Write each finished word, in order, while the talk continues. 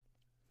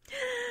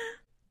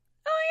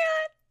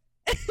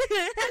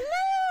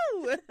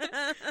Hello.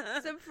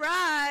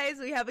 Surprise!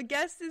 We have a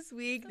guest this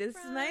week. This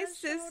is my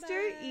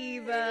sister,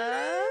 Eva.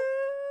 Hello.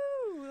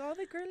 All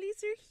the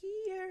girlies are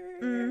here.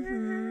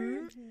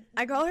 Mm-hmm.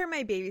 I call her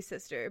my baby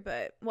sister,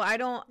 but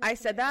I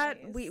said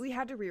that we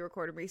had to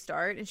re-record and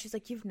restart, and she's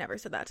like, "You've never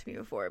said that to me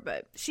before,"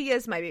 but she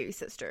is my baby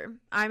sister.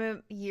 I'm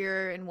a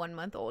year and 1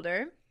 month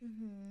older,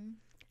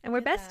 and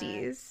we're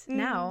besties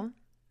now.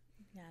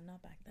 Yeah,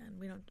 not back then.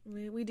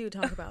 We do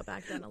talk about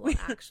back then a lot.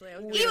 Actually,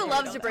 Eva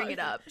loves to bring it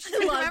up. She's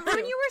like, remember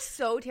when you were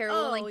so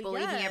terrible, and like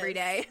bullied me every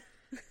day?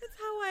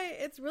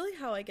 It's really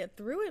how I get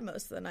through it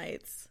most of the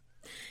nights.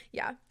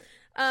 Yeah.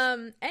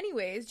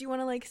 Anyways, do you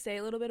want to like say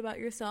a little bit about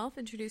yourself?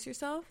 Introduce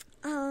yourself.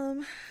 So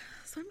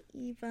I'm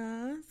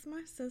Eva. It's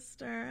my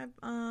sister.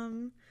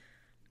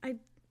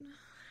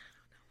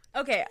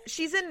 Okay,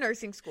 she's in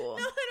nursing school.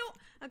 No, I don't.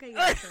 Okay,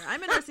 yeah, sure.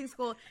 I'm in nursing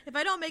school. If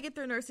I don't make it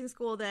through nursing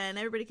school, then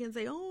everybody can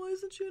say, "Oh,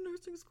 isn't she in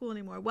nursing school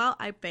anymore?" Well,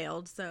 I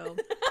failed, so.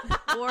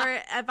 Or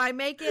if I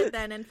make it,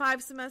 then in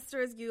 5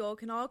 semesters, you all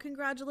can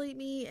congratulate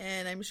me,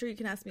 and I'm sure you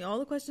can ask me all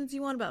the questions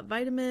you want about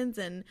vitamins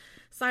and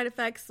side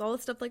effects, all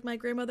the stuff like my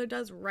grandmother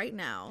does right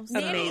now. So.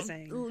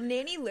 Amazing.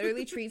 Nanny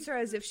literally treats her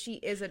as if she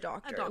is a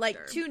doctor.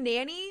 Like, to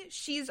Nanny,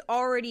 she's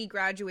already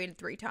graduated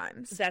 3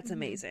 times. That's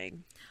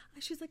amazing.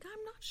 She's like,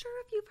 I'm not sure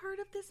if you've heard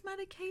of this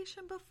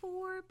medication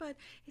before, but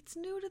it's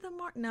new to the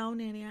market. No,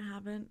 Nanny, I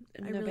haven't.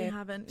 I really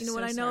haven't. You know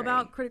what I know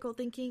about critical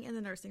thinking and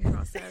the nursing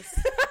process?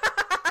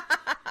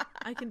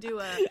 I can do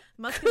a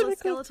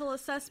musculoskeletal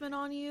assessment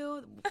on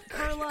you,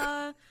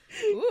 Carla.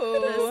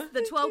 Ooh.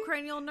 The 12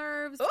 cranial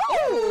nerves.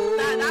 Ooh.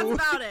 That's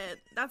about it.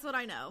 That's what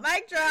I know.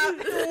 Mic drop.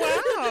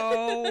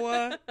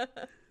 Wow.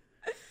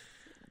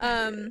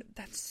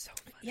 That's so funny.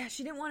 Yeah,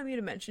 she didn't want me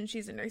to mention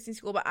she's in nursing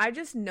school, but I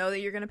just know that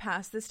you're going to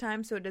pass this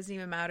time, so it doesn't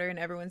even matter, and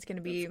everyone's going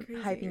to be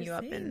hyping you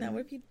up. And that.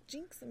 What if you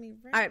jinx me?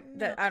 I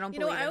don't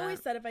believe I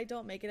always said if I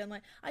don't make it in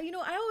life,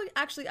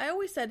 I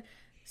always said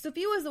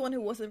Sophia was the one who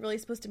wasn't really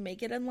supposed to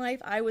make it in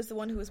life. I was the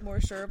one who was more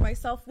sure of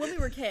myself when we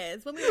were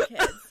kids.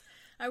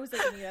 I was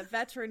like, I need a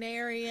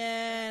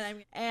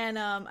veterinarian.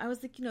 I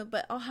was like,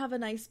 but I'll have a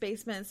nice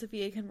basement and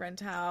Sophia can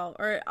rent out,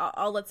 or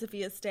I'll let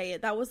Sophia stay.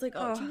 That was like,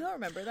 do you not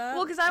remember that?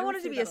 Well, because I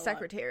wanted to be a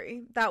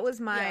secretary. That was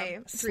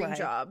my dream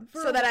job,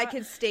 so that I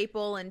could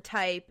staple and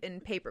type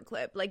and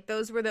paperclip. Like,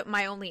 those were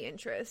my only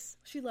interests.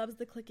 She loves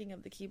the clicking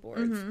of the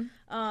keyboards.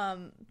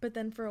 But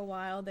then for a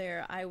while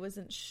there, I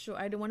wasn't sure.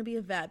 I didn't want to be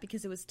a vet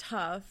because it was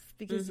tough.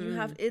 Because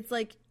it's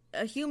like,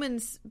 a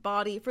human's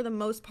body for the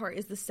most part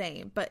is the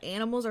same, but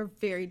animals are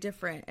very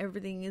different.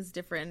 Everything is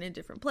different in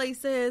different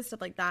places, stuff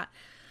like that.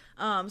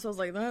 So I was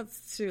like,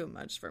 that's too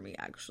much for me,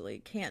 actually.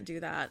 Can't do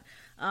that.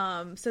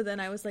 So then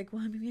I was like,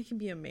 well, maybe I can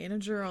be a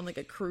manager on like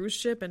a cruise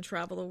ship and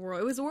travel the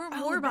world. It was more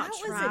about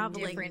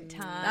traveling. A different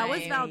time. That was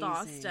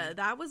Valdosta.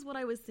 That was what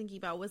I was thinking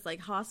about, was like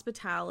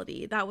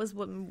hospitality. That was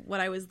what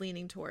I was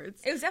leaning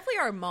towards. It was definitely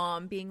our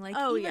mom being like,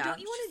 oh yeah, don't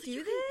you want to do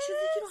this? She's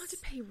like, you don't have to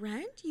pay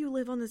rent. You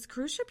live on this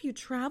cruise ship. You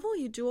travel.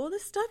 You do all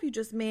this stuff. You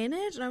just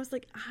manage. And I was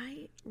like,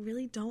 I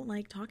really don't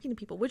like talking to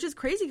people, which is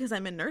crazy because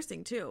I'm in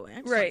nursing too. I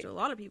actually talk to a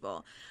lot of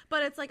people,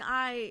 but it's like,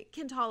 I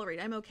can tolerate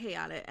it. I'm okay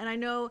at it. And I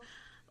know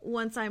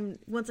once I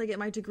get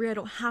my degree, I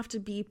don't have to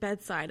be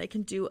bedside. I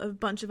can do a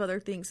bunch of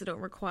other things that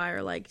don't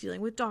require like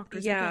dealing with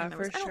doctors. Yeah, and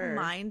for sure. I don't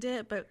mind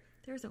it, but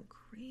there's some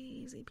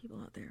crazy people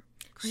out there.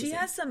 Crazy. She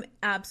has some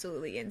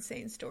absolutely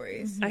insane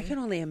stories. I can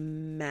only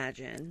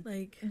imagine.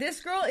 Like,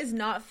 this girl is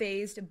not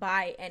fazed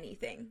by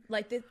anything.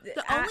 Like the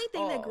only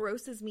thing that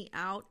grosses me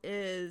out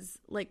is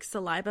like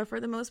saliva for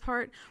the most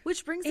part,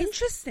 which brings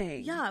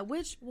interesting.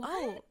 Which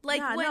what?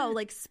 Like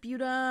like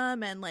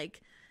sputum and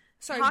like.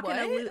 Sorry, what?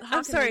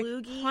 I'm sorry.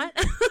 What?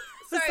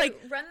 Sorry, like,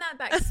 run that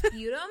back.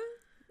 Sputum?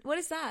 What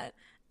is that?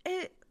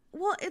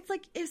 It's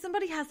like if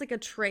somebody has like a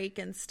trach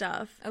and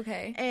stuff.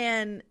 Okay.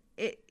 And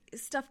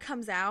stuff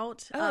comes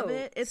out of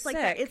it. It's sick.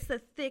 Like it's the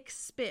thick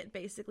spit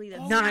basically.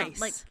 That's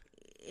nice. Like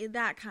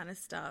that kind of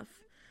stuff.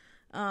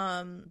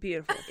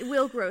 Beautiful. It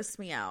will gross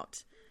me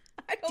out.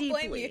 I don't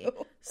blame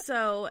you.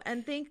 So,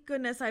 and thank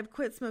goodness I've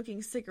quit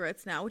smoking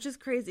cigarettes now, which is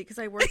crazy because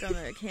I work on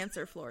a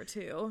cancer floor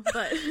too.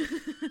 But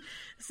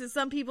so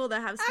some people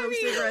that have smoked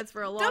cigarettes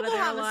for a lot of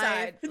their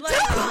life,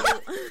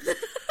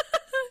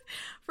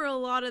 for a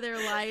lot of their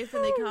life,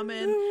 and they come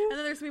in, and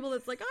then there's people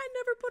that's like, I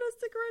never put a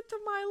cigarette to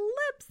my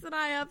lips, and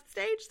I have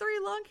stage 3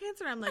 lung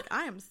cancer. And I'm like,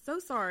 I am so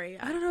sorry.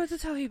 I don't know what to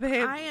tell you,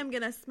 babe. I am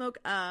gonna smoke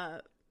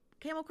a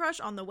Camel Crush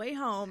on the way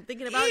home,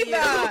 thinking about Eva!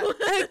 you.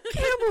 A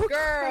Camel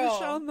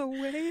Crush on the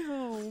way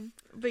home.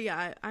 But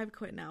yeah, I've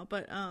quit now.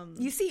 But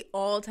you see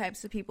all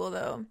types of people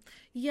though.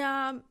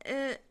 Yeah,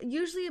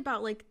 usually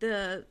about like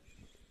the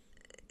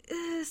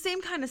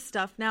same kind of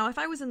stuff. Now, if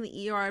I was in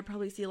the ER, I'd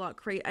probably see a lot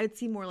I'd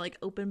see more like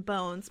open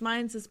bones.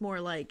 Mine's is more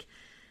like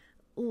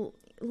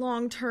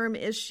long-term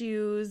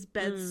issues,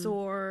 bed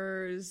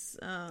sores.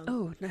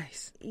 Oh,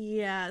 nice.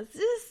 Yeah,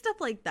 stuff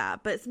like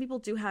that. But some people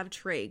do have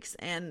trachs,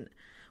 and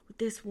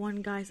this one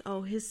guy's,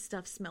 his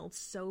stuff smelled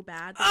so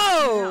bad.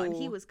 And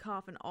he was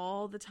coughing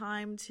all the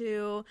time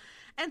too.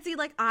 And see,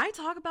 like, I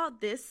talk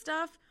about this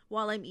stuff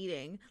while I'm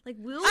eating. Like,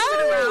 we'll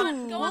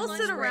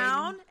sit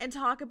around and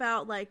talk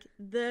about, like,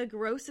 the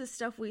grossest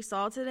stuff we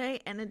saw today,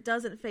 and it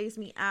doesn't faze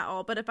me at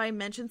all. But if I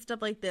mention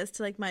stuff like this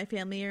to, like, my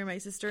family or my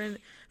sister and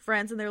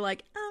friends, and they're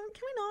like,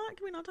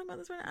 can we not talk about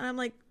this right now? And I'm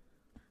like,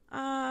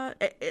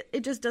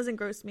 it just doesn't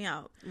gross me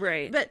out.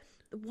 Right. But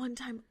one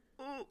time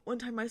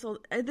I saw,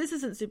 this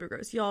isn't super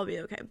gross, y'all be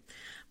okay,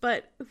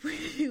 but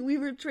we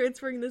were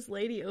transferring this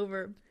lady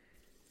over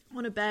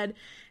on a bed,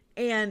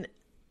 and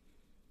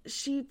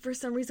she for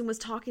some reason was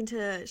talking to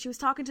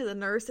the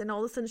nurse, and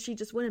all of a sudden she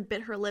just went and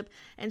bit her lip,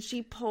 and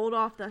she pulled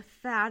off the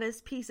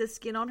fattest piece of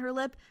skin on her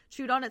lip,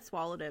 chewed on it,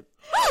 swallowed it.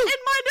 And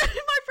my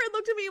friend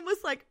looked at me and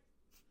was like,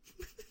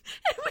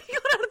 and we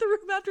got out of the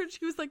room after, and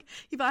she was like,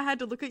 if I had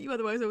to look at you,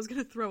 otherwise I was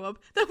going to throw up.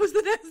 That was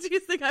the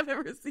nastiest thing I've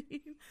ever seen.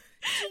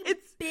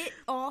 It's bit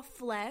off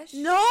flesh?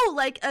 No,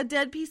 like a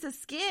dead piece of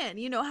skin.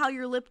 You know how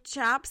your lip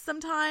chaps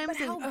sometimes? But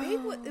how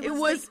big was it? It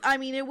was, like, I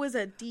mean, it was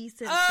a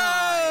decent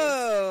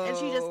size. And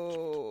she just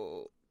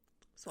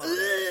swallowed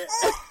it.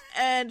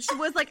 And she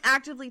was, like,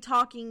 actively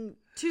talking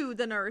to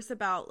the nurse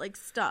about, like,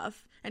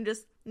 stuff, and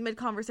just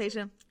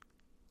mid-conversation,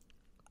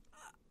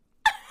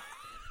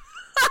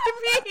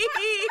 I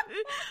mean,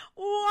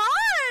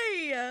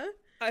 why?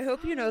 I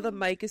hope you know the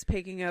mic is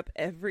picking up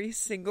every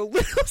single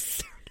little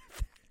sound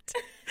effect.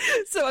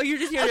 So you're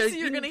just hearing. So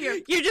you're gonna hear.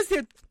 You just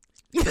hear.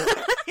 Oh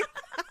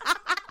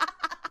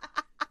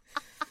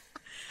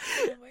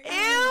my God.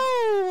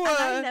 Ew!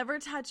 And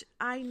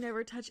I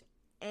never touch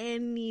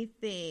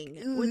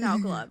anything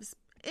without gloves.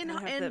 In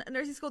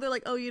nursing school, they're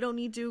like, oh, you don't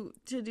need you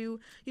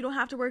don't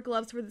have to wear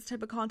gloves for this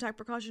type of contact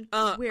precaution.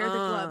 Wear the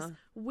gloves.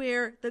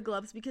 Wear the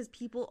gloves, because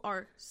people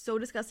are so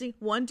disgusting.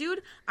 One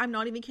dude, I'm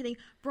not even kidding,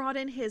 brought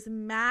in his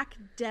Mac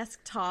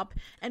desktop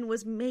and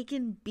was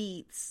making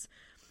beats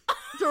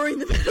during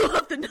the middle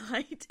of the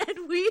night.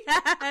 And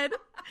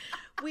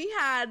we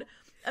had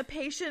a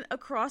patient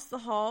across the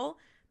hall,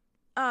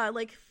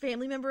 like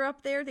family member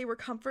up there. They were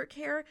comfort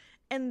care.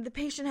 And the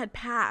patient had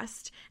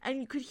passed,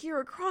 and you could hear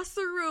across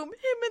the room,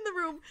 him in the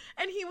room,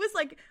 and he was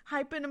like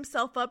hyping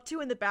himself up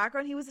too in the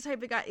background. He was the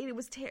type of guy.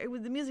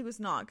 The music was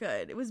not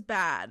good. It was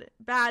bad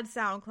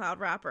SoundCloud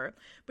rapper.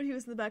 But he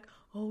was in the back.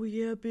 Oh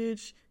yeah,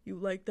 bitch, you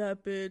like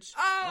that, bitch?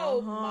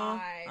 Oh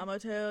my! I'ma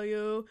tell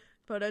you,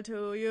 put it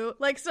to you,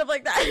 like stuff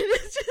like that.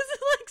 It's just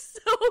like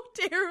so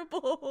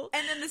terrible.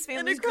 And then this and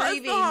family's across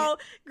the hall,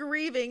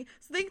 grieving.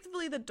 So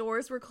thankfully the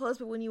doors were closed,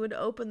 but when you would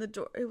open the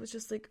door, it was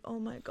just like, oh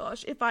my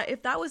gosh. If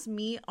that was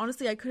me,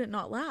 honestly, I couldn't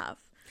not laugh.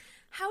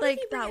 How did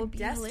he bring a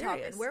desktop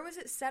in? Where was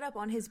it set up,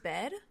 on his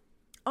bed?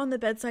 On the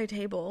bedside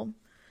table.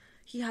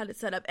 He had it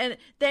set up, and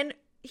then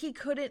he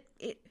couldn't.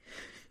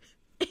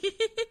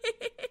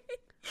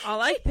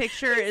 All I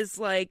picture is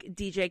like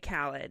DJ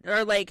Khaled,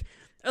 or like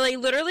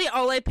literally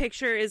all I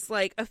picture is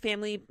like a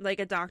family, like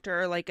a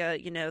doctor, or like a,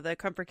 the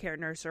comfort care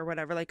nurse or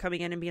whatever, like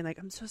coming in and being like,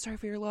 I'm so sorry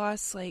for your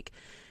loss. Like,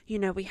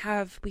 we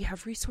have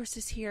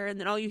resources here. And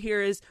then all you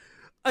hear is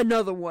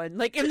another one,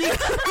 like in the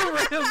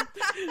other room,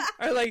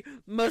 or like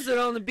Mustard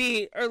on the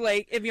Beat, or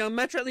like if you're on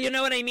Metro, you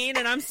know what I mean?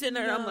 And I'm sitting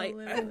there and I'm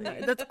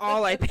like, that's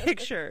all I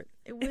picture.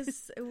 It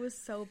was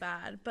so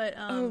bad. But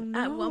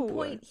at one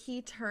point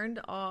he turned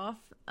off,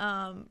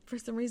 for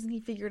some reason he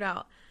figured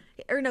out,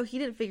 or no, he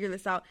didn't figure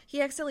this out.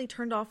 He accidentally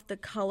turned off the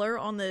color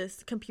on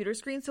this computer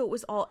screen, so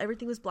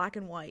everything was black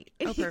and white.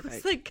 And he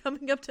was like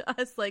coming up to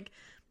us like,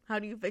 how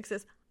do you fix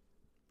this?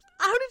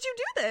 How did you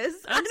do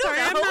this? I'm sorry,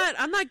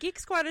 I'm not Geek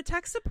Squad of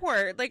tech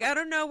support. Like, I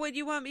don't know what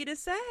you want me to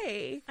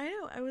say. I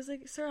know. I was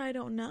like, sir, I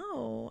don't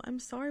know. I'm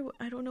sorry.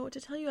 I don't know what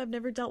to tell you. I've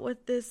never dealt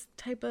with this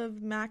type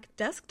of Mac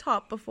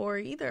desktop before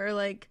either.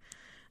 Like,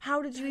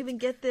 how did you even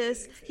get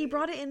this? Crazy. He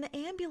brought it in the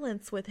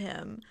ambulance with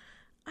him.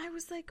 I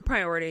was like,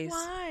 priorities.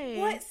 Why?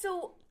 What?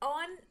 So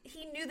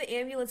he knew the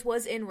ambulance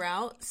was en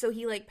route, so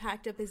he like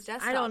packed up his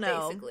desktop. I don't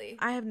know. Basically,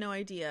 I have no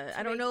idea.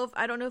 I don't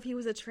know if he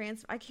was a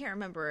transfer. I can't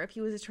remember if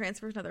he was a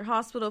transfer to another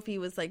hospital. If he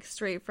was like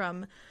straight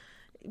from,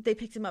 they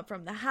picked him up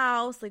from the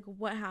house. Like,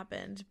 what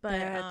happened? But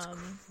that's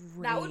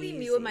crazy. That would be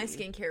me with my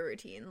skincare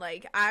routine.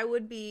 Like, I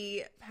would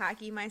be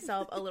packing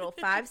myself a little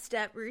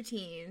 5-step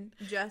routine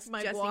just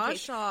my just gua in case.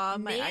 sha,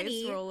 my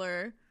ice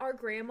roller. Our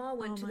grandma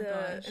went to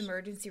the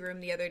emergency room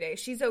the other day.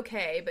 She's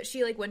okay, but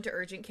she like went to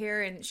urgent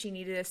care and she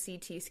needed a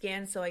CT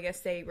scan. So I guess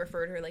they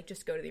referred her like,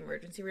 just go to the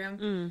emergency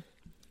room.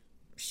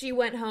 She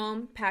went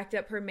home, packed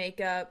up her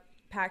makeup,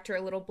 packed her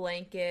a little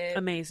blanket.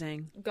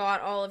 Amazing.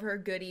 Got all of her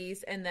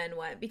goodies and then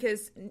went,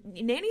 because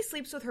Nanny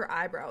sleeps with her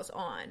eyebrows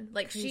on.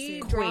 Like, she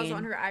draws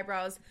on her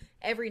eyebrows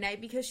every night,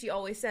 because she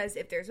always says,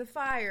 if there's a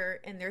fire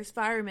and there's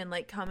firemen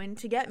like coming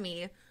to get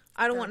me,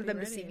 I don't want them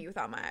to see me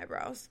without my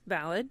eyebrows.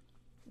 Valid.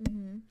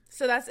 Mm-hmm.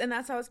 So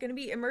that's how it's going to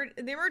be.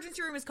 The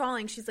emergency room is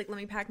calling. She's like, let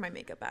me pack my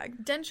makeup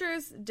bag.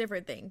 Dentures,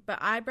 different thing, but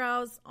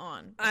eyebrows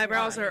on.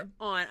 Eyebrows are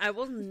on. I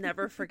will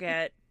never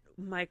forget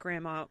my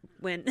grandma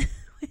when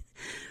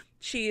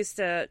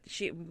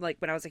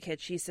when I was a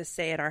kid, she used to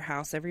stay at our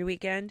house every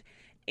weekend,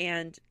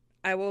 and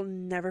I will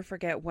never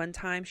forget one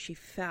time she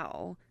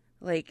fell,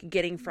 like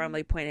getting from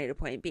like point A to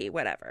point B,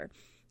 whatever.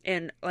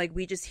 And like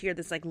we just hear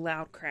this like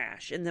loud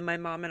crash, and then my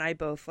mom and I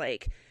both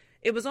like,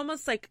 it was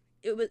almost like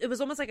it was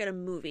almost like in a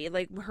movie.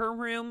 Like her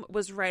room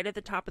was right at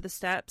the top of the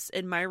steps,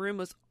 and my room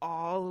was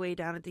all the way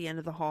down at the end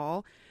of the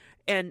hall.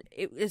 And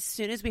as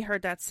soon as we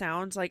heard that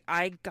sound, like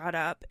I got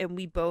up and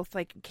we both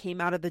like came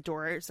out of the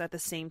doors at the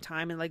same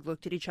time and like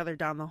looked at each other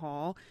down the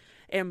hall,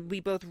 and we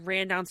both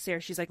ran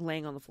downstairs. She's like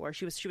laying on the floor.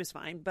 She was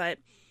fine, but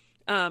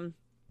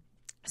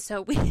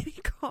so we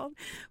called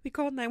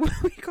 911.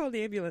 We called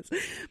the ambulance,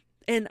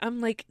 and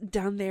I'm like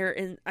down there,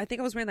 and I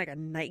think I was wearing like a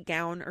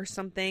nightgown or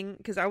something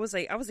because I was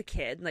a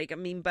kid, like I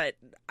mean, but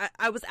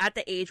I was at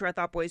the age where I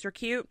thought boys were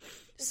cute,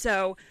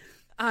 so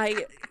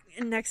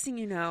next thing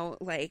you know,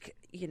 like,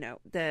 you know,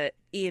 the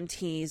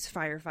EMTs,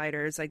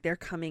 firefighters, like they're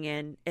coming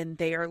in and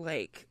they are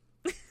like,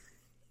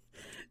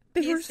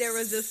 they were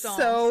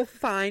so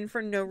fine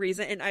for no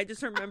reason. And I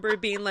just remember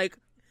being like,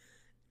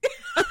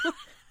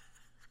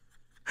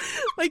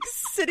 like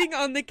sitting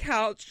on the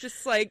couch,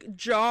 just like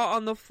jaw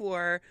on the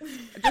floor,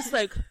 just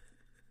like,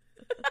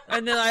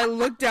 and then I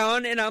look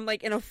down and I'm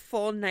like in a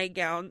full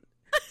nightgown,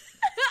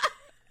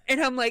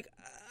 and I'm like,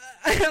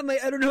 I don't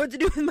know what to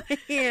do with my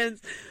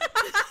hands.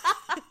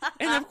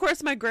 And of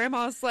course my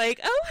grandma's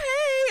like, oh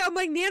hey, I'm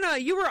like, Nana,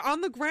 you were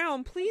on the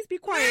ground, please be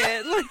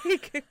quiet.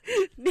 Like,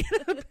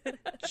 Nana,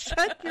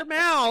 shut your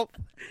mouth,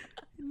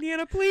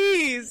 Nana,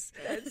 please.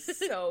 That's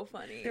so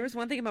funny. There was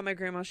one thing about my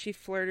grandma, she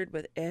flirted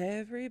with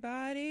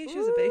everybody. She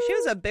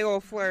was a big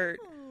old flirt.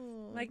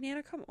 Like,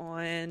 Nana, come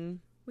on.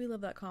 We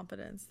love that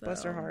confidence, though.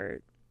 Bless her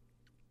heart.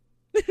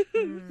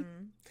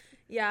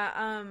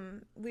 Yeah,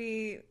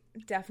 we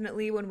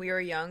definitely, when we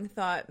were young,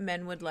 thought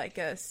men would like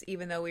us,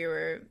 even though we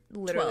were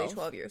literally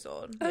 12 years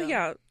old. Oh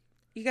yeah,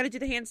 you got to do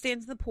the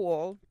handstands in the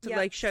pool to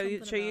like show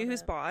you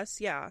who's boss.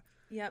 Yeah.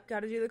 Yep, got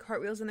to do the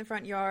cartwheels in the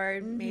front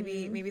yard.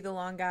 Maybe the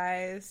long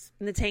guys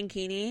and the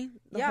tankini,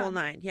 the whole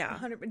nine. Yeah,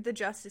 the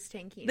Justice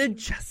Tankini. The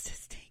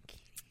Justice Tankini.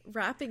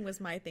 Rapping was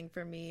my thing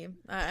for me.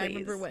 I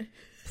remember when.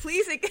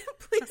 Please go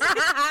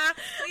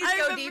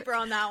deeper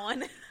on that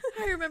one.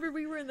 I remember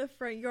we were in the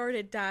front yard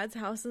at Dad's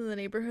house, and the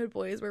neighborhood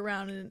boys were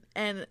around,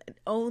 and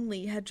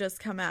Only had just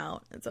come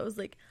out, and so I was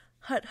like,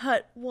 Hut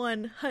Hut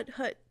 1, Hut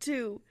Hut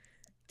 2.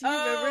 Do you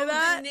remember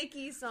that? The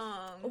Nicki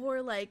song.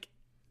 Or like,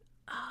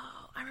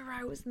 I remember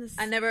I was in this.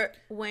 I never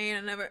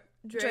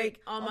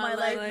Drake on my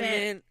life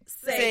meant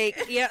sake.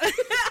 Yeah.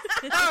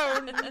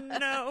 Oh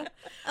no.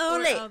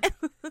 Only.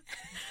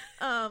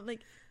 Like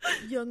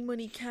Young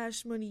Money,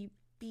 Cash Money,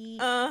 B.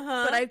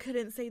 But I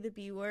couldn't say the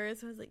B word,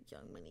 so I was like,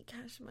 Young Money,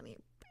 Cash Money.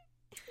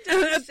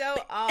 Show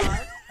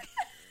off.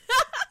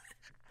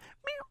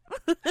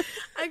 I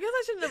guess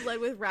I shouldn't have led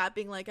with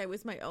rapping like I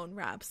was my own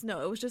raps.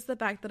 No, it was just the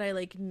fact that I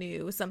like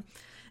knew some.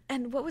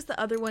 And what was the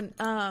other one?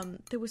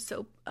 There was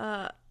so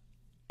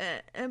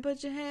and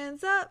put your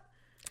hands up.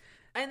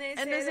 And they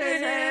say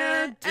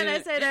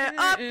that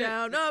up,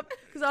 down, up,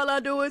 because all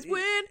I do is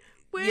win.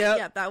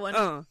 Yep, that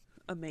one.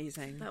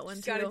 Amazing. That one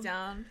too. Got it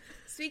down.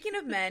 Speaking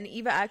of men,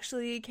 Eva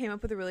actually came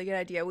up with a really good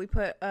idea. We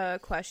put a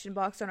question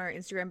box on our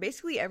Instagram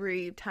basically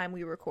every time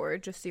we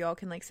record, just so y'all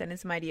can like send in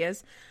some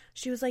ideas.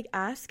 She was like,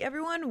 ask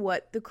everyone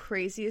what the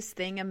craziest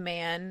thing a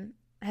man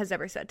has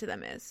ever said to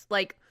them is.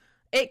 Like,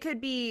 it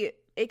could be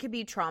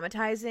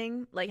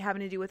traumatizing, like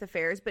having to do with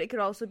affairs, but it could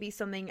also be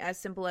something as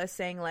simple as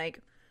saying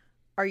like,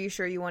 are you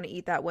sure you want to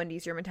eat that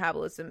Wendy's? Your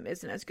metabolism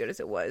isn't as good as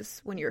it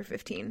was when you were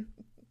 15.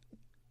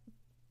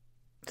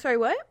 Sorry,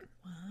 what?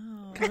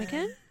 Wow. Come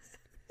again?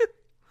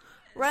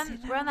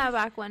 Run that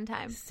back one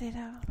time. Say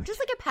that. Just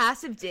like a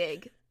passive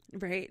dig.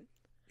 Right.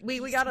 We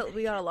got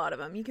a lot of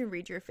them. You can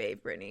read your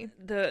fave, Brittany.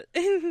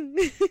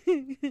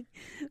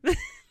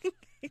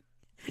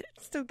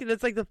 Still,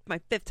 it's like my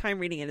fifth time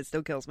reading it. It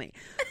still kills me.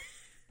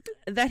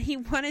 That he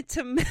wanted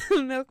to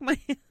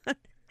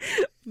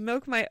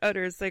milk my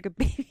udders like a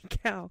baby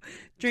cow,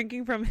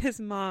 drinking from his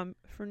mom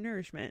for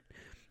nourishment.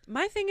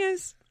 My thing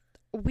is,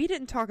 we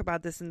didn't talk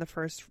about this in the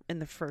first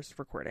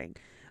recording,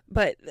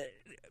 but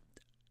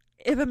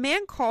if a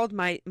man called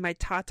my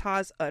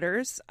tatas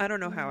udders, I don't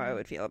know how I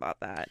would feel about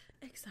that.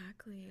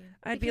 Exactly.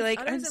 I'd be like,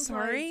 I'm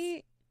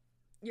sorry.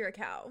 You're a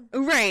cow.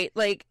 Right.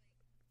 Like.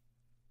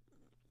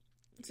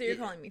 So you're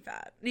calling me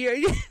fat.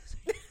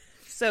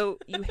 So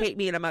you hate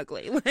me and I'm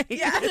ugly. Like,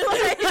 yeah.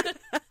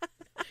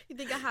 You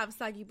think I have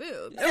saggy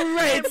boobs.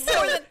 Right.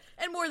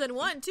 And more than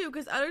one, too,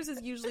 because udders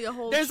is usually a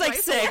whole There's like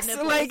 6.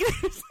 Like.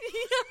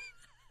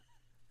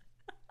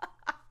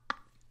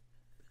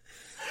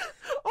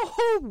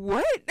 Oh,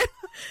 what?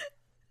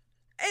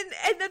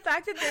 And the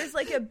fact that there's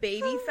like a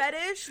baby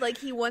fetish, like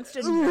he wants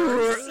to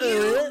nurse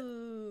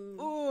you.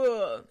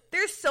 Ooh.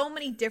 There's so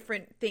many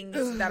different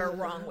things that are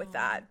wrong with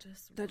that.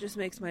 That just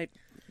makes my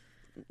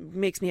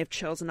makes me have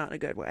chills and not in a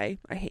good way.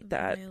 I hate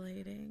that.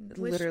 Violating.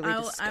 Literally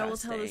disgusting. I will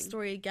tell the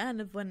story again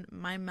of when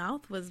my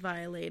mouth was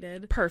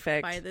violated.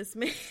 Perfect. By this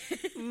man.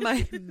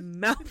 My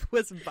mouth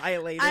was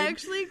violated. I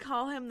actually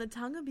call him the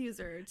tongue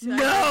abuser.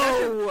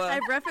 No!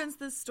 I've referenced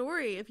this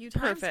story a few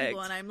times, Perfect.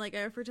 people, and I'm like,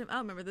 I refer to him. Oh,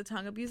 remember the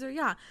tongue abuser?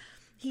 Yeah.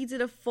 He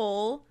did a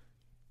full,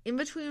 in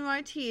between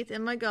my teeth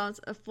and my gums,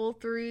 a full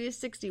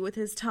 360 with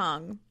his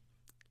tongue.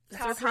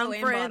 Top row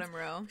and bottom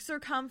row.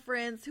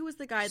 Circumference. Who was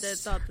the guy that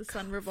thought the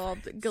sun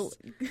revolved?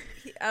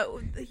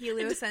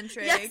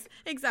 Heliocentric. Yes,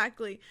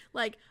 exactly.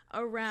 Like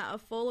a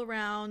full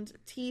around,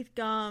 teeth,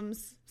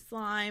 gums,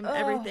 slime,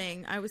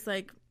 everything. I was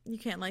like, you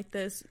can't like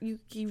this.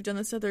 You've done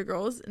this to other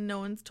girls, and no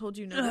one's told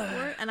you no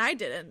before, and I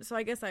didn't. So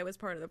I guess I was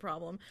part of the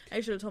problem.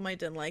 I should have told him I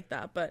didn't like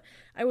that, but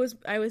I was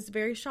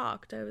very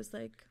shocked. I was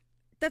like.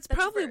 That's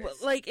probably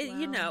first. like, Wow.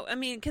 you know, I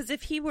mean, because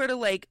if he were to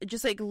like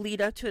just like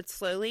lead up to it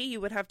slowly,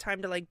 you would have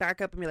time to like back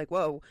up and be like,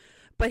 whoa.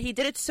 But he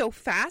did it so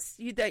fast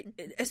that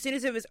as soon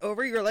as it was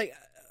over, you're like,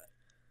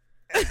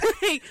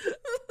 like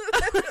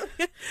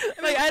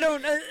I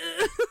don't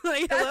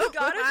like,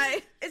 hello?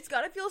 It's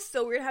gotta feel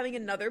so weird having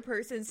another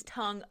person's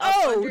tongue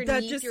up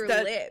underneath your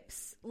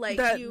lips. Like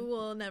You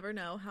will never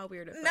know how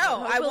weird it feels.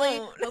 No, I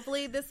won't.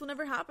 Hopefully this will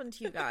never happen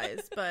to you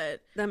guys,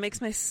 but That makes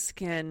my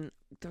skin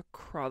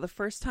crawl. The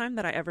first time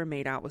that I ever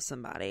made out with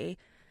somebody,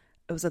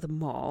 it was at the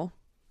mall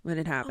when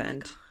it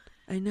happened.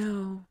 I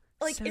know.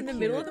 like So in the cute.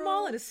 middle of the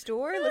mall at a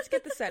store. Let's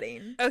get the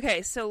setting.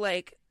 Okay, so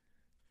like,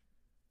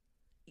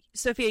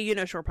 Sophia, you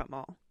know Short Pump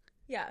Mall.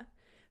 Yeah.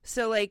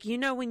 So like, you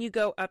know when you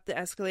go up the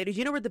escalators,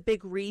 you know where the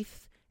big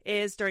wreath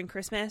is during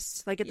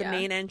Christmas, like at the Yeah.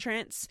 main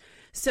entrance.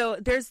 So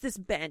there's this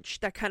bench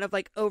that kind of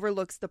like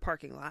overlooks the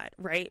parking lot,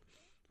 right?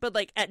 But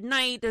like at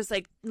night, there's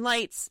like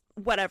lights,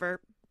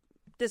 whatever.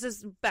 This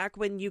is back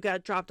when you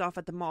got dropped off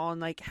at the mall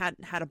and like had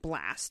a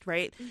blast,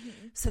 right?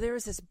 Mm-hmm. So there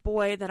was this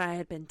boy that I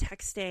had been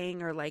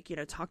texting or like, you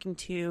know, talking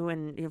to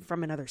and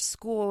from another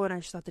school, and I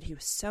just thought that he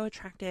was so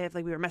attractive.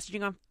 Like we were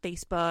messaging on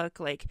Facebook,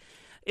 like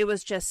it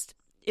was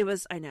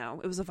I know,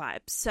 it was a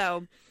vibe.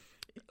 So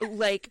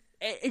like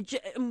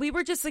we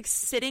were just like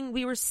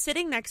we were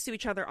sitting next to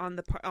each other on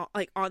the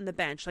like on the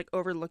bench, like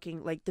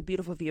overlooking like the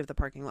beautiful view of the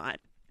parking lot.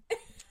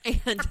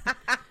 And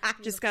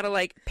just gotta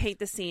like paint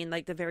the scene,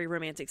 like the very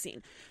romantic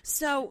scene.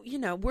 So, you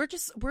know, we're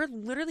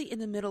literally in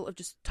the middle of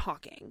just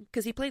talking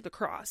because he played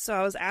lacrosse. So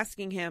I was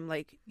asking him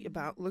like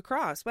about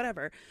lacrosse,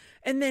 whatever.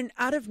 And then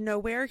out of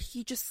nowhere,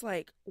 he just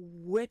like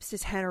whips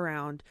his head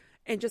around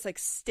and just like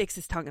sticks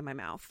his tongue in my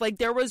mouth. Like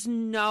there was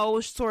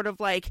no sort of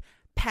like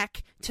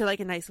peck to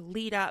like a nice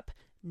lead up,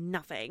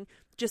 nothing.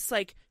 Just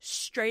like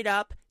straight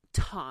up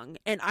tongue.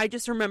 And I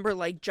just remember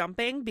like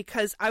jumping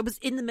because I was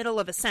in the middle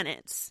of a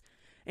sentence.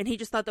 And he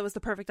just thought that was the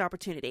perfect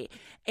opportunity.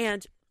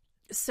 And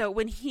so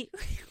when he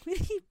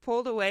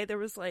pulled away, there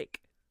was like,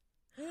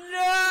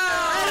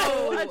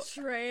 no! a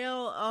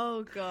trail.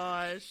 Oh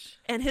gosh.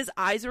 And his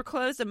eyes were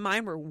closed and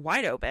mine were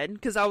wide open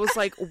because I was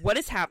like, what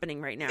is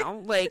happening right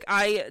now? Like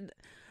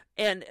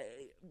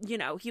you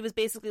know, he was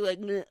basically like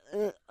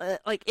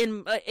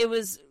it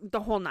was the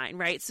whole nine,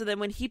 right? So then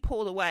when he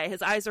pulled away,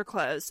 his eyes are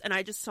closed and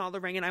I just saw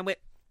the ring and I went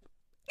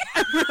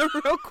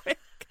real quick.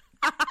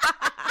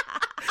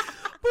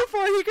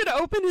 Before he could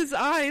open his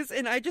eyes,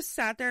 and I just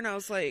sat there and I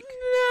was like,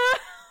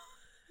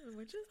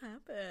 What just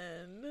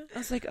happened? I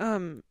was like,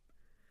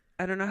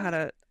 I don't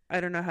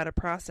know how to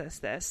process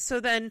this. So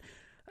then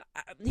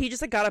he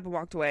just like got up and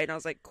walked away, and I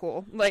was like,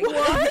 cool. Like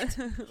What?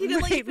 He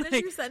didn't let you like,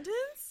 finish your sentence?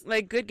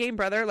 like good game,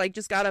 brother. Like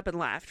just got up and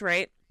left,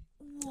 right?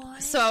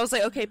 What? So I was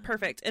like, okay,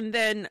 perfect. And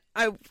then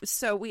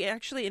we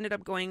actually ended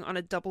up going on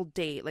a double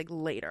date like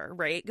later,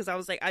 right? Because I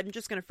was like, I'm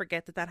just gonna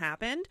forget that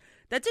happened.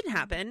 That didn't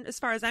happen, as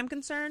far as I'm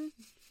concerned.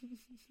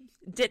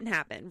 Didn't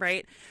happen,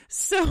 right?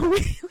 So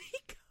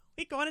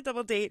we go on a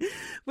double date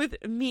with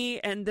me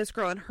and this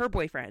girl and her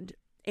boyfriend.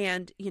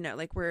 And, you know,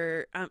 like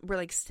we're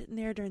like sitting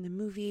there during the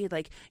movie,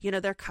 like, you know,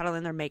 they're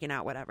cuddling, they're making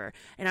out, whatever.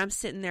 And I'm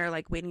sitting there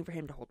like waiting for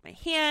him to hold my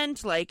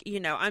hand. Like, you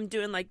know, I'm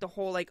doing like the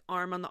whole like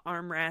arm on the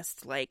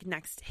armrest, like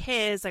next to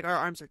his, like our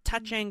arms are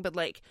touching, but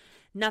like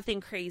nothing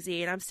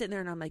crazy. And I'm sitting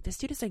there and I'm like, this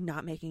dude is like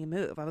not making a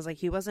move. I was like,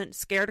 he wasn't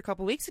scared a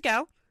couple weeks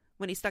ago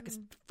when he stuck his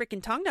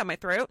freaking tongue down my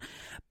throat.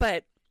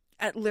 But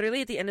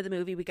literally at the end of the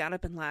movie, we got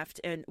up and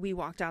left and we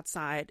walked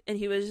outside and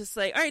he was just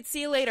like, all right,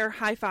 see you later.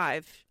 High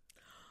five.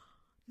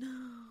 No.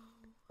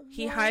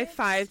 He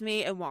high-fived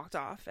me and walked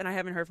off, and I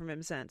haven't heard from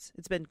him since.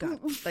 It's been, God,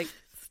 like,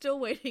 Still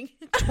waiting.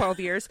 12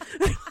 years.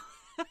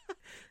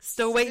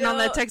 Still waiting on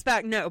that text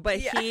back. No, but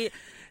he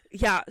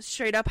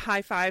straight up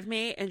high-fived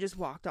me and just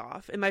walked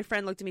off. And my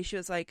friend looked at me. She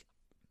was like,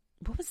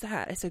 what was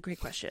that? I said, great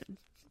question.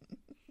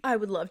 I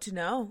would love to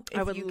know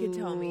if you could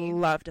tell me.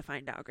 Love to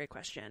find out. Great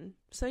question.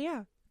 So,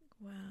 yeah.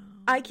 Wow.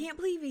 I can't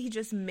believe he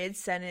just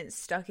mid-sentence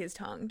stuck his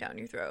tongue down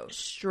your throat.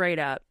 Straight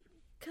up.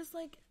 Because,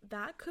 like,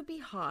 that could be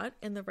hot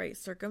in the right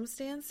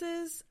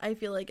circumstances. I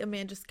feel like a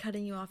man just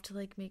cutting you off to,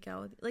 like, make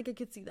out with you. Like, I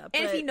could see that.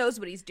 And if he knows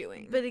what he's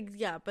doing. But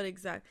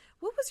exact.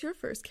 What was your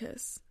first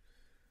kiss?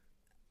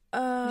 We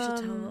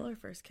should tell our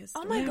first kiss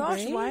Oh story. my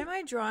gosh, right? why am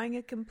I drawing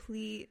a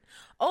complete...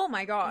 Oh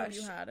my gosh.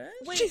 You had it?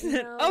 Wait, She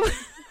said, no. "Oh,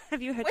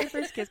 have you had your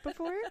first kiss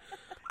before?"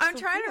 I'm For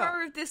trying to real.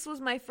 remember if this was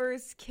my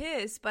first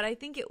kiss, but I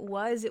think it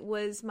was. It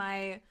was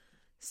my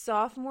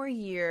sophomore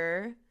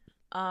year.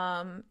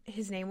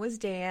 His name was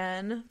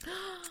Dan.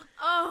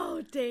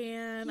 Oh,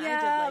 Dan. I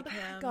did like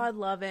him. God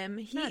love him.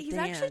 He's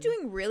actually Dan.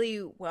 doing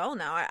really well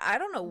now. I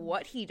don't know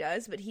what he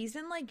does, but he's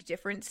in like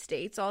different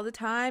states all the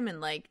time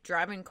and like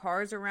driving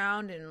cars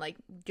around and like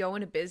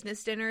going to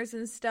business dinners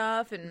and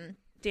stuff. And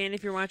Dan,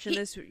 if you're watching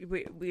this,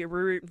 we're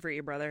rooting for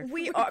you, brother.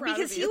 we We're are, proud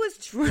because of he you. was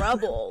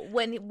trouble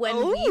when we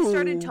Oh.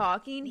 started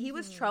talking. He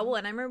was trouble,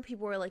 and I remember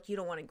people were like, "You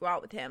don't want to go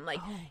out with him." Like,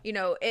 you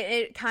know,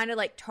 it kind of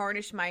like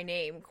tarnished my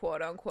name,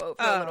 quote unquote,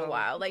 for a little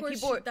while. Like Of course,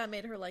 people were, that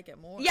made her like it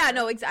more. yeah,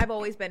 no, I've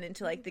always been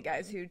into like the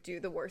guys who do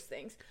the worst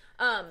things.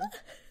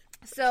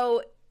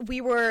 So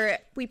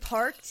we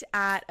parked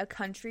at a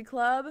country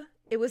club.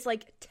 It was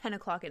like 10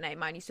 o'clock at night,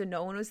 mind you, so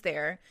no one was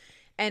there,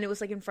 and it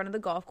was like in front of the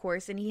golf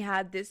course. And he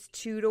had this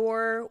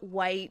 2-door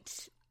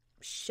white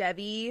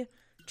Chevy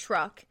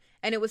truck,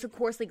 and it was of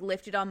course like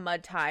lifted on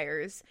mud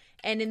tires,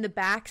 and in the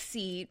back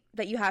seat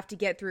that you have to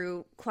get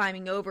through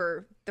climbing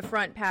over the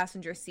front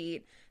passenger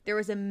seat, there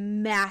was a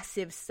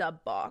massive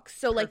sub box.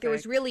 So like there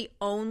was Perfect. really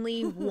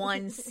only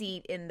one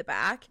seat in the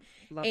back.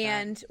 Love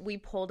And we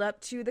pulled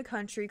up to the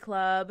country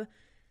club.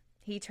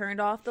 He turned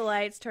off the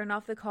lights, turned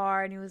off the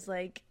car, and he was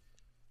like,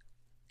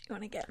 "You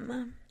want to get in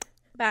the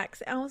back?"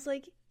 I was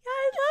like, "Yeah,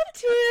 I'd love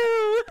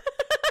to."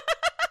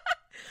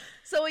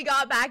 So we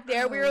got back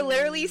there. We were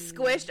literally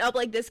squished up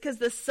like this because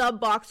the sub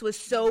box was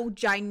so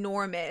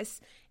ginormous.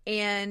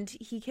 And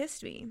he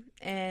kissed me.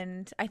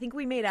 And I think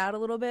we made out a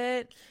little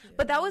bit.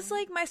 But that was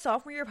like my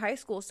sophomore year of high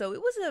school. So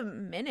it was a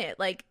minute.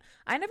 Like,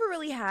 I never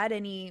really had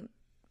any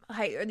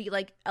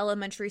like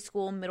elementary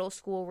school, middle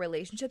school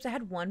relationships. I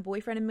had one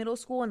boyfriend in middle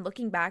school, and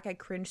looking back, I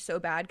cringed so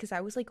bad because I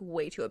was like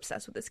way too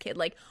obsessed with this kid.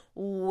 Like,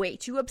 way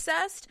too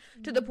obsessed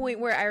to the point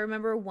where I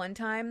remember one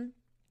time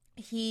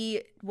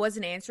he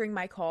wasn't answering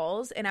my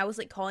calls, and I was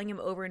like calling him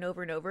over and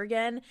over and over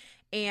again,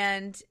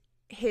 and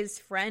his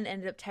friend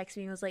ended up texting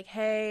me and was like,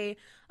 "Hey,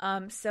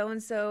 so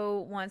and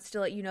so wants to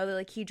let you know that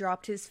like he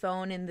dropped his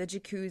phone in the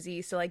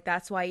jacuzzi, so like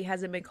that's why he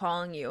hasn't been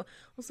calling you." I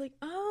was like,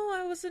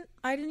 "Oh,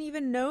 I didn't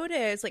even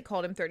notice." Like,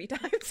 called him 30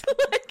 times.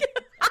 Like,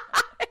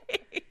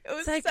 it was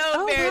It's like, so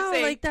oh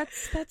embarrassing. wow, like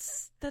that's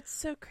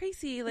so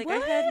crazy. Like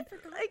What? I had,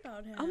 Forgot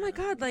about him. oh my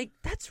god, like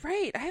that's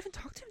right. I haven't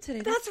talked to him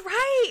today. That's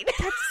right.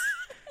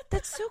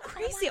 That's so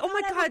crazy. Oh God,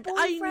 my I have god, a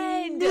I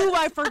boyfriend. knew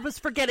I was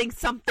forgetting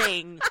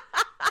something.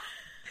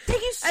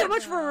 Thank you so I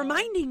much for know.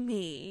 reminding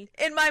me.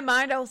 In my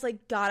mind, I was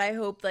like, God, I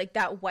hope like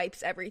that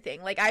wipes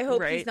everything. Like, I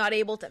hope Right. he's not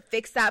able to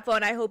fix that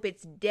phone. I hope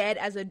it's dead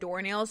as a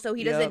doornail so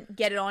he Yep. doesn't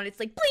get it on. It's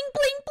like bling,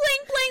 bling,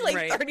 bling, bling,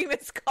 like Right. 30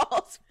 missed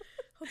calls.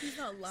 Hope he's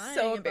not lying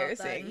So about that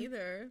embarrassing.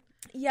 either.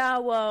 Yeah,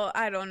 well,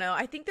 I don't know.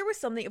 I think there was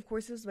something, of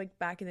course, it was like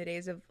back in the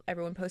days of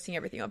everyone posting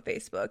everything on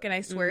Facebook. And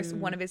I swear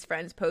one of his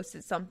friends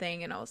posted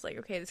something, and I was like,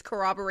 okay, this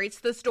corroborates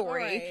the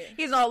story. Right.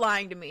 He's not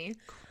lying to me.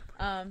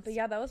 But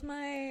yeah, that was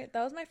my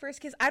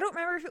first kiss. I don't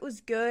remember if it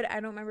was good.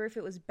 I don't remember if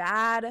it was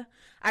bad.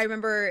 I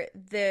remember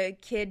the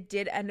kid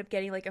did end up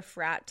getting like a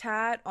frat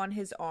tat on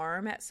his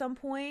arm at some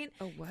point.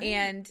 Oh, what?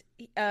 And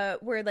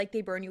where like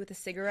they burn you with a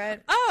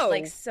cigarette. Oh.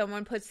 Like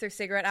someone puts their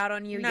cigarette out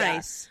on you.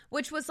 Nice. Yeah.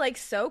 Which was like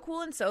so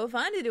cool and so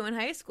fun to do in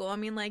high school. I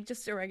mean, like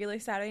just a regular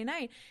Saturday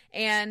night.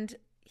 And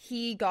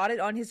he got it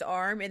on his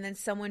arm, and then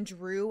someone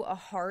drew a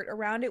heart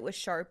around it with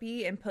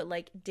Sharpie and put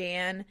like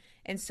Dan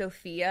and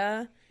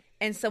Sophia.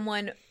 And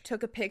someone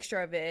took a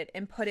picture of it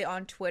and put it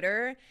on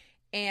Twitter.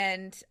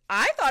 And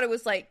I thought it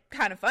was like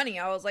kind of funny.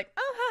 I was like,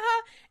 oh,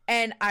 haha.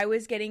 And I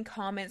was getting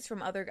comments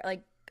from other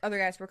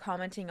guys were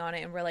commenting on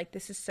it and were like,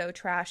 this is so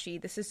trashy.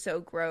 This is so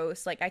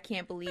gross. Like, I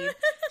can't believe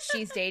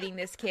she's dating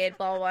this kid,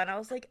 blah, blah, blah. And I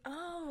was like,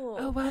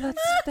 Oh wow,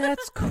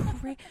 that's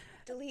great.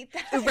 delete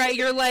that. Right,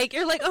 you're like,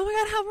 oh my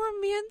god, how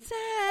romantic.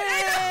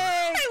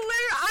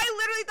 I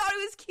literally thought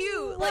it was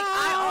cute. Like,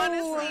 I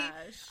honestly,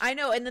 Trash. I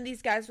know. And then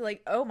these guys were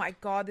like, oh my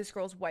god, this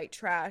girl's white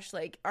trash.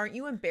 Like, aren't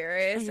you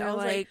embarrassed? And you're I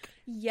was like,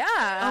 yeah.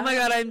 oh my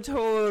god, I'm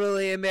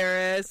totally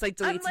embarrassed. Like,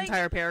 deletes like-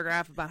 entire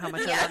paragraph about how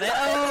much I Yeah.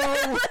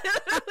 love it.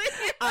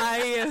 Oh, I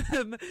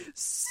am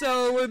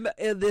so.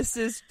 This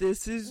is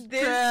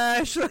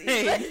trash. Like,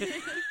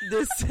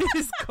 this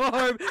is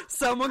carb.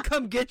 Someone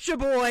come get your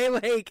boy.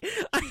 Like,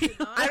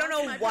 I don't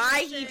know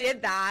why he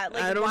did that.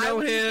 Like, I don't why know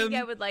would you think him.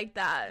 I would like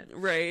that?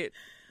 right.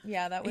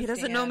 Yeah, that was. He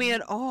doesn't know me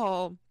at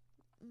all.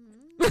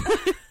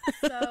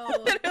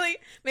 So Literally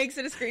makes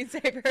it a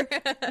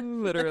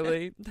screensaver.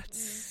 Literally, that's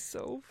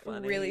so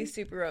funny. Really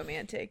super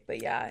romantic,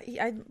 but yeah,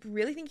 I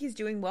really think he's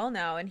doing well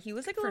now, and he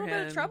was like a For little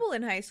bit of him. trouble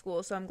in high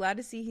school, so I'm glad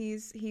to see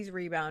he's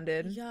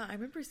rebounded. yeah, I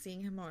remember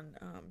seeing him on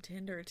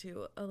Tinder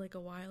too, like a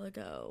while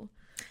ago.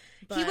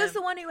 He was But-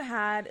 the one who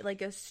had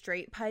like a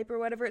straight pipe or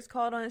whatever it's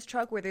called on his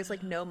truck, where there's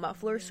like no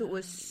muffler, so it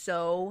was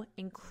so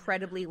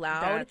incredibly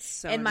loud. That's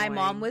so and my mom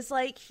annoying. was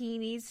like, he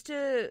needs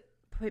to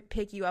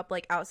pick you up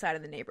like outside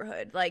of the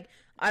neighborhood. Like,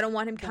 I don't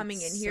want him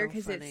coming in here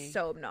because funny. it's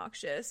so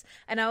obnoxious.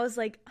 And I was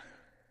like,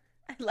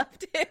 I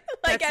loved it.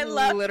 Like, That's I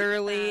loved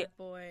literally Bad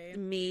boy.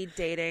 me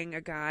dating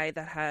a guy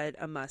that had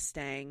a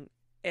Mustang,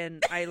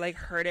 and I like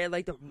heard it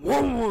like the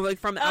whoa, like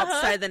from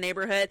outside the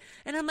neighborhood,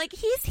 and I'm like,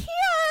 he's here,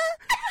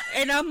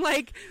 and I'm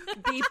like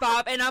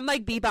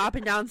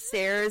bebopping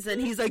downstairs, and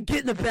he's like,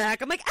 get in the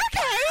back. I'm like,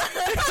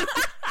 okay.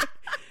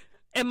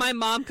 And my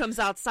mom comes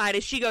outside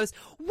and she goes,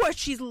 what?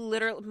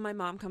 My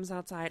mom comes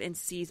outside and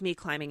sees me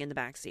climbing in the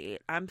back seat.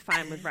 I'm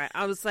fine with that.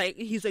 I was like,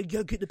 he's like,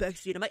 yeah, get in the back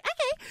seat. I'm like,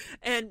 okay.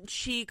 And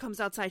she comes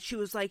outside. She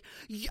was like,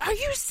 are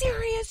you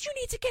serious? You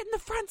need to get in the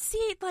front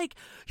seat. Like,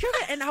 you're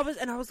gonna,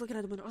 and I was looking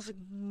at the window. I was like,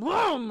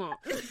 Mom.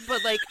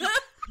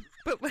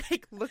 But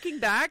like looking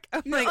back,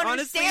 I'm You like,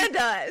 honestly, understand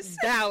us.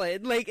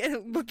 valid. Like,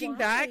 looking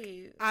back,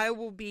 Why? I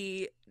will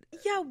be,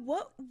 Yeah,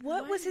 what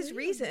Why was his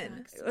were you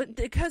reason? back?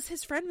 because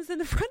his friend was in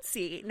the front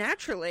seat,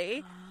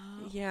 naturally.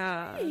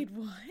 Yeah. Wait,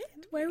 what?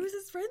 Why was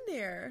his friend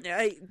there?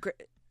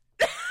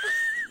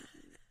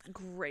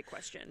 Great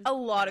question. A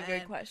lot of Man,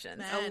 good questions.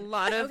 man. A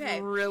lot of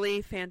Okay.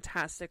 really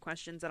fantastic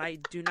questions that I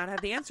do not have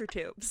the answer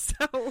to.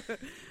 So,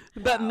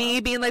 but me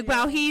being like,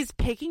 wow, he's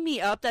picking me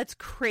up. That's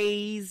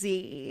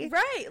crazy.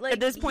 Right. Like, At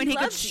this point, he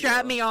could loves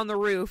strap you. me on the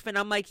roof, and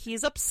I'm like,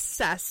 he's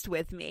obsessed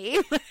with me.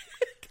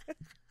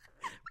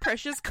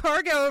 Precious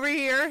cargo over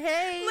here.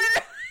 Hey.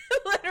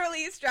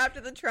 Literally strapped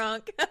to the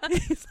trunk.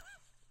 He's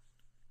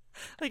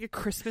like a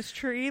Christmas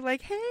tree.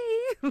 Like,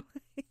 hey.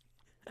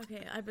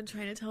 Okay, I've been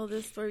trying to tell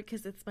this story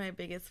because it's my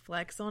biggest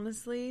flex,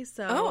 honestly.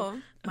 So, Oh,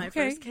 my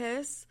okay. first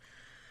kiss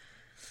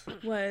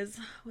was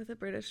with a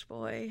British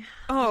boy.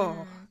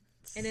 Oh,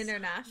 An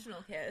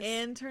international kiss.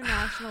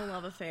 International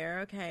love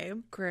affair, okay.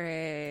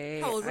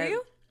 great. How old were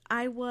you?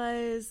 I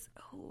was,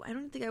 I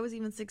don't think I was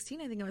even 16.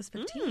 I think I was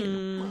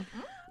 15.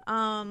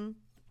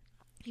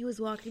 He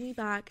was walking me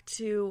back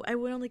to, I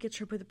went on like a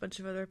trip with a bunch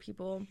of other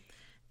people,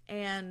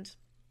 and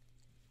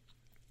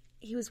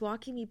he was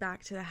walking me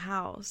back to the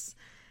house,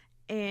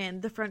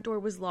 and the front door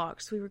was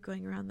locked, so we were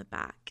going around the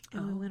back,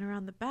 and we went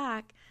around the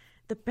back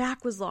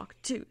was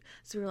locked too,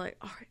 so we were like,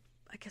 all right,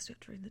 I guess we have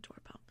to ring the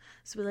doorbell.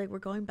 So we're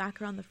going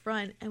back around the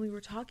front, and we were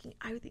talking,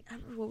 I don't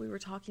remember what we were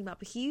talking about,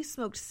 but he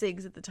smoked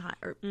cigs at the time,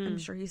 or I'm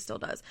sure he still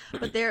does,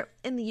 but there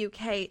in the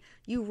UK,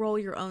 you roll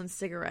your own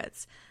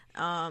cigarettes,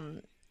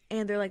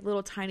 and they're like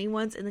little tiny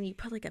ones, and then you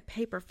put like a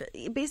paper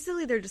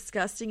basically they're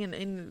disgusting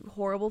and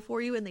horrible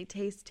for you, and they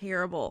taste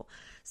terrible.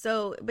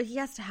 So, but he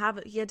had to have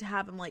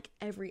them like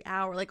every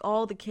hour. Like,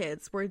 all the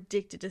kids were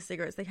addicted to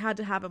cigarettes. They had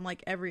to have them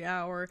like every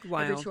hour, every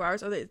Wild. 2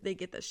 hours, or they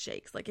get the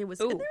shakes. Like, it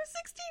was, Ooh. and they were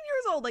 16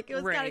 years old. Like, it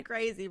was kind Right. of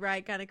crazy,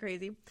 right? Kind of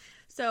crazy.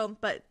 So,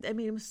 but I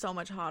mean, it was so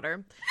much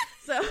hotter.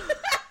 So,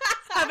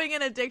 having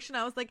an addiction,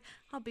 I was like,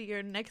 I'll be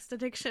your next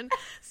addiction.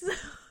 So,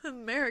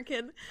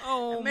 American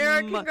Oh,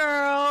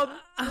 girl,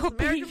 I'll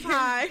be American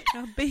Pie.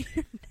 I'll be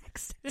your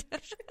next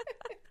addiction.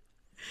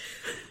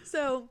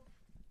 So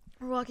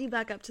we're walking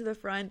back up to the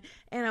front,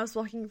 and I was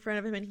walking in front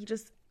of him, and he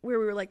just, where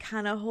we were like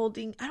kind of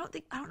holding, I don't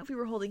know if we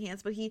were holding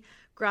hands, but he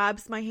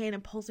grabs my hand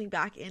and pulls me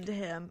back into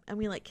him, and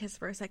we like kiss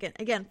for a second.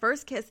 Again,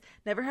 first kiss,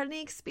 never had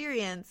any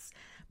experience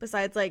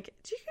besides like,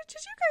 did you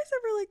guys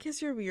ever like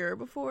kiss your mirror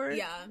before?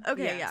 Yeah.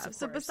 Okay, Yes, yeah. of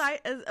So course.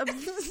 besides,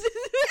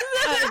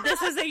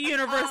 This is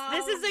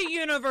a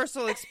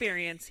universal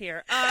experience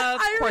here.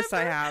 Of course,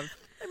 I have.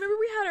 I remember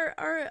we had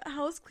our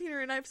house cleaner,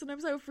 and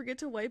sometimes I would forget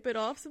to wipe it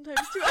off sometimes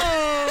too.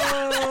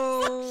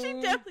 Oh, She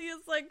definitely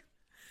is like,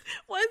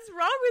 what's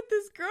wrong with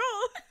this girl?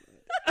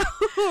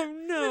 Oh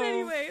no. But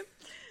anyway,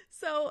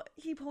 so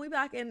he pulled me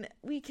back, and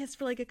we kissed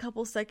for like a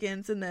couple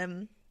seconds, and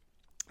then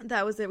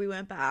that was it. We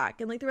went back,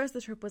 and like the rest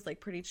of the trip was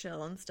like pretty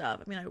chill and stuff.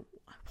 I mean, I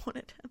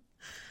wanted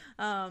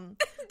him.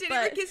 Did he but-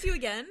 ever kiss you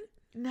again?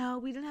 No,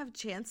 we didn't have a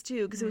chance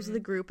to, because it was with a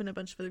group and a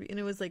bunch of other, and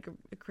it was like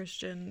a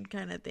Christian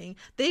kind of thing.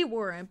 They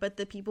weren't, but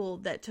the people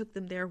that took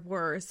them there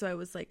were. So I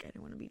was like, I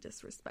didn't want to be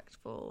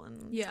disrespectful,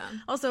 and Yeah.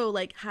 also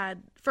like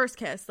had first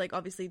kiss, like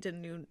obviously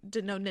didn't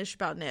know niche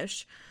about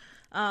niche,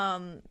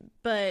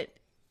 but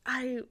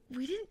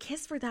we didn't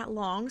kiss for that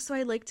long. So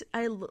I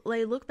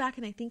look back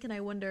and I think and I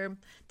wonder,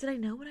 did I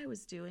know what I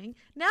was doing?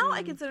 Now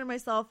I consider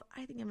myself,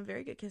 I think I'm a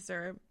very good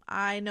kisser.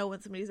 I know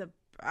when somebody's a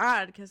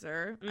bad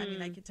kisser. I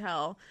mean, I can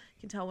tell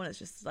when it's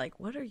just like,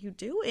 what are you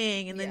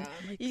doing? And then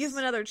Yeah. you give them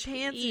another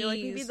chance, and you're like,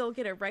 maybe Please. they'll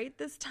get it right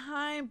this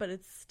time, but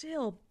it's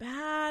still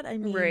bad. I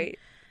mean, Right.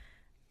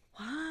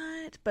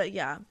 what? But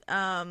yeah,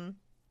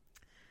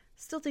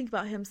 still think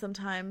about him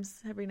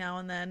sometimes, every now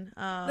and then.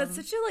 That's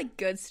such a like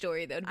good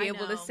story though, to be I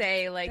able to know.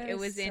 say like That it is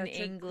was in such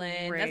a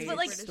England. great That's what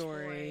like British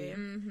story.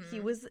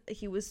 boy.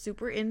 He was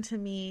super into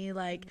me.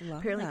 Like, Love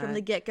apparently from that.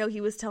 the get go,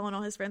 he was telling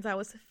all his friends I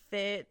was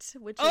fit,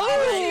 which is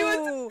He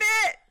was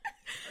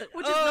fit.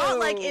 which is not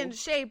like Oh. in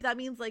shape. That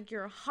means like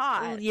you're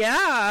hot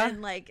Yeah.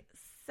 and like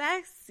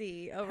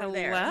sexy over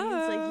there. It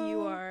means like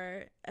you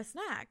are a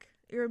snack.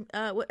 You're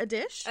a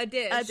dish. A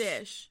dish. A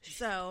dish.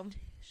 So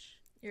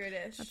You're a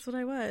dish. that's what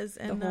I was.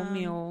 The And whole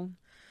meal.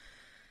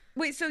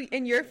 Wait, so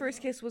and your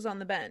first kiss was on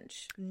the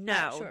bench?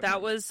 No,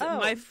 that was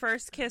my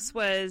first kiss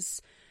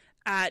was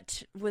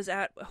at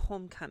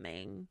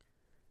homecoming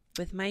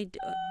with my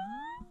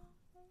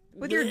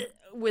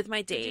with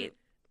my date.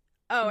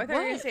 Oh, I thought you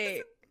were going to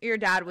say your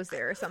dad was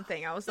there or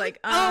something. I was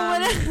like,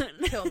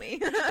 kill me.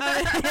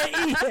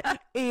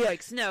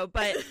 Yikes, no,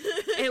 but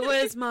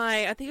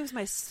I think it was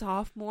my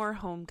sophomore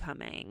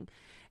homecoming,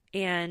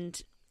 and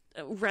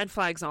red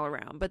flags all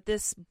around. But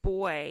this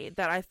boy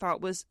that I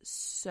thought was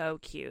so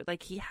cute,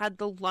 like he had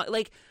the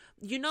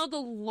the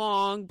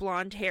long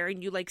blonde hair,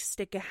 and you like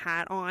stick a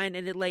hat on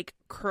and it like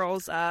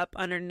curls up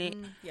underneath.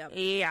 Yep.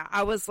 Yeah,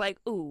 I was like,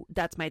 ooh,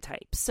 that's my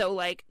type. So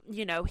like,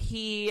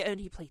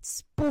 he played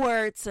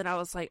sports, and I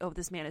was like, oh,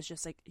 this man is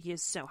just like, he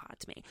is so hot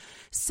to me.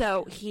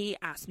 So he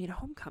asked me to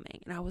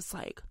homecoming, and I was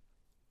like,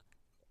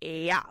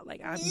 yeah,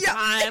 like I'm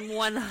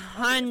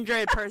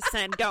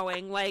 100%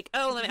 going. Like,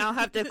 oh, I'll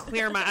have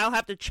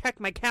to check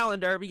my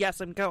calendar.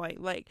 Yes, I'm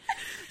going. Like,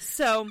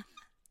 so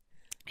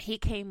he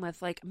came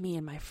with like me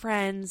and my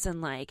friends, and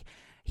like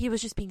he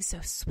was just being so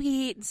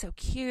sweet and so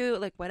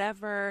cute, like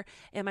whatever.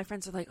 And my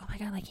friends were like, oh my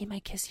God, like he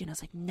might kiss you. And I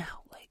was like, no,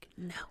 like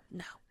no.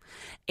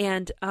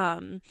 And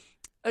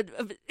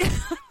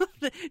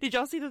did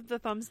y'all see the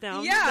thumbs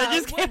down? Yeah. That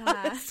just came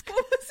out? What was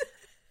it?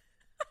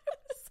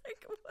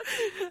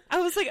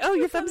 I was like, oh,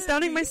 you're thumbs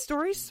downing my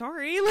story?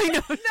 Sorry. Like,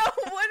 no, what does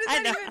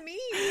that even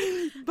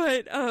mean?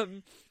 But,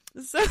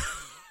 so,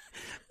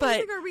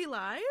 but. Are we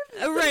live?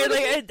 Right,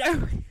 like,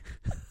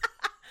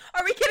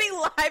 are we getting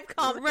live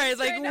comments? Right,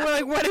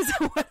 like, what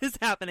is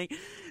happening?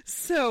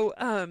 So,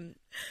 and,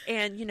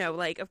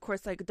 like, of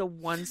course, like, the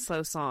one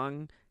slow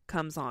song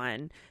comes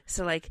on,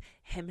 so like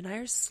him and I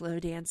are slow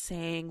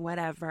dancing,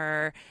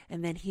 whatever,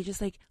 and then he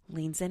just like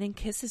leans in and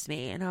kisses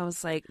me, and I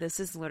was like, this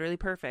is literally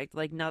perfect,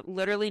 like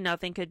literally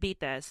nothing could beat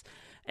this.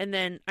 And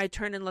then I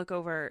turn and look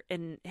over,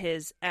 and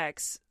his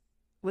ex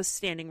was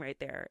standing right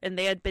there, and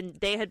they had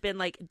been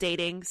like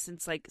dating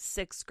since like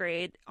 6th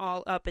grade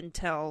all up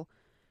until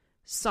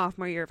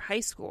sophomore year of high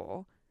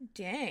school.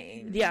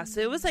 Dang. Yeah,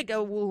 so it was like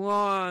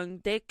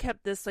they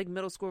kept this like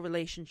middle school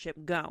relationship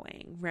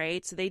going,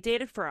 right? So they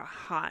dated for a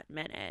hot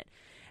minute,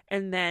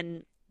 and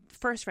then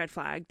first red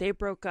flag, they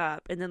broke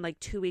up, and then like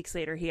 2 weeks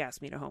later he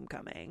asked me to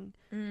homecoming.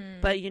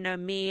 But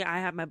me,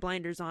 I have my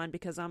blinders on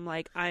because I'm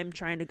like, I'm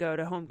trying to go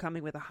to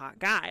homecoming with a hot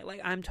guy,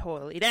 like I'm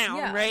totally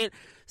down, right?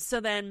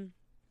 So then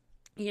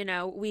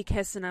we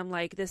kiss, and I'm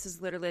like, this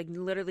is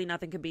literally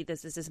nothing could beat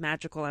this. This is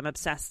magical. I'm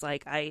obsessed.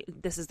 Like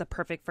this is the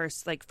perfect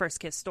first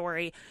kiss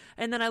story.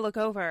 And then I look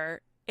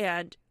over,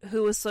 and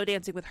who was slow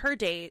dancing with her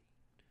date?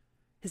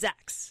 His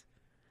ex.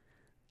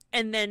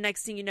 And then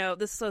next thing you know,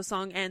 the slow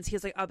song ends.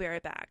 He's like, I'll be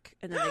right back.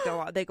 And then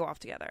they go off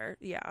together.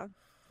 Yeah.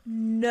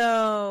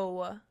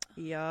 No.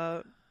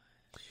 Yup.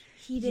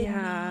 He did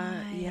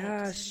not.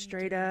 Yeah.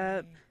 Straight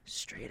up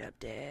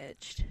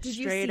ditched. Did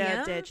you straight see up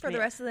him ditched for me. the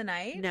rest of the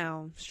night?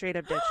 No, straight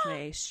up ditched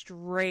me.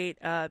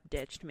 Straight up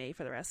ditched me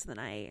for the rest of the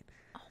night.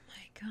 Oh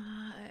my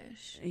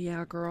gosh.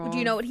 Yeah, girl. Do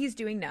you know what he's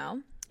doing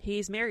now?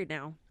 He's married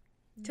now.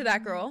 To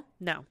that girl?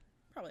 No.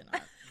 Probably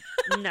not.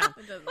 No.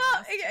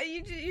 Well,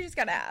 you just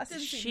gotta ask.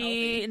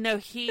 He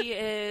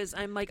is.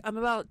 I'm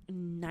about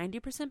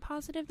 90%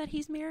 positive that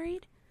he's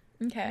married.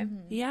 Okay.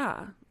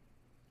 Yeah,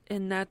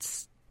 and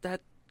that's a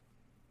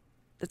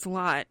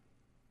lot.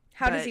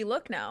 How does he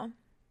look now?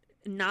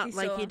 Not He's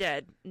like still... he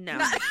did. No.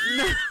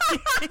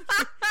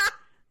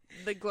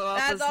 The glow up.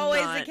 That's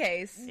always the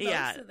case.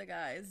 Most of the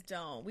guys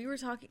don't. We were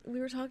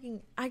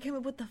talking. I came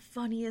up with the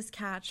funniest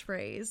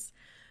catchphrase.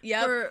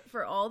 Yep.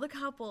 For all the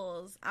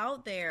couples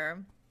out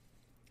there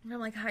from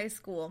like high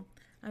school,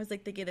 I was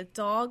like, they get a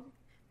dog,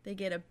 they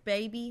get a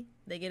baby,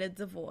 they get a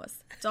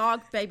divorce.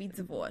 Dog, baby,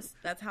 divorce.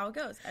 That's how it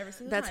goes every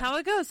single time. That's how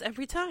it goes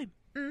every time.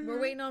 Mm-hmm. We're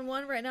waiting on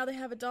one right now. They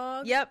have a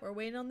dog. Yep. We're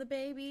waiting on the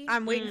baby.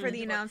 I'm waiting for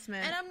the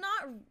announcement. And I'm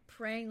not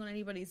preying on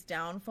anybody's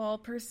downfall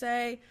per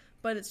se,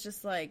 but it's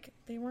just like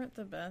they weren't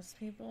the best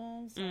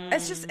people. So.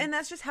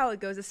 That's just how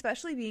it goes,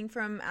 especially being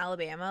from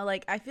Alabama.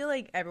 Like, I feel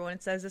like everyone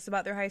says this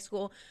about their high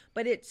school,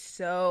 but it's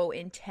so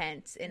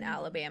intense in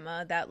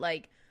Alabama that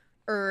like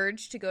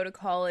urge to go to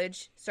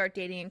college, start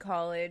dating in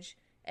college,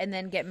 and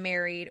then get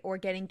married or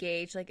get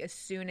engaged like as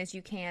soon as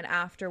you can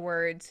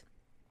afterwards.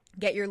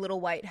 Get your little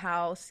white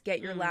house, get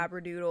your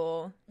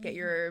labradoodle, get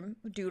your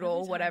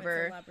doodle,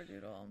 whatever,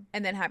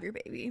 and then have your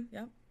baby.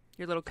 Yep.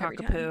 Your little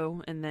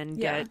cockapoo, and then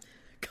get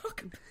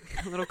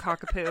a little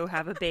cockapoo,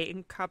 have a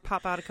baby,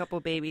 pop out a couple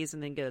of babies,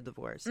 and then get a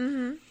divorce.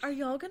 Mm-hmm. Are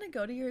y'all gonna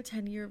go to your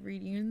 10-year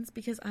reunions?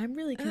 Because I'm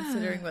really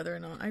considering whether or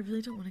not. I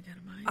really don't want to go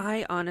to mine.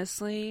 I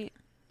honestly,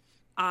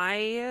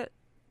 I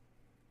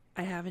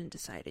haven't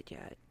decided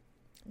yet.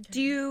 Okay.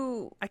 Do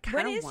you? I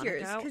kind of want to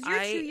go. Because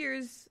you're 2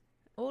 years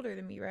older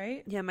than me,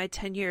 right? Yeah, my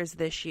 10 years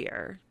this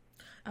year.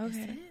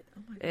 Okay.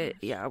 Oh my gosh.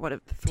 Yeah, I want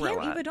to throw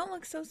up. Eva, don't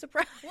look so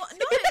surprised. Well,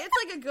 no, it's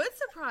like a good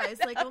surprise.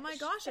 Like, oh my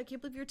gosh, I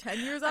can't believe you're 10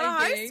 years out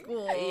of high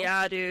school.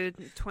 Yeah, dude,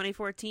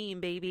 2014,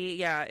 baby.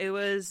 Yeah, it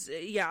was.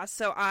 Yeah,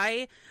 so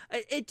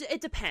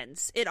it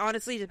depends. It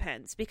honestly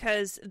depends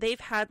because they've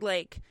had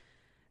like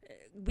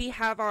we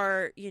have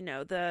our,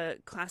 the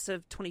class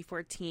of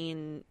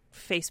 2014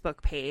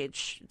 Facebook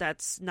page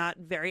that's not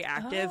very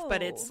active,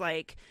 but it's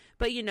like,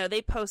 but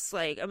they post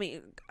like, I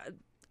mean,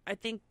 I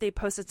think they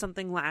posted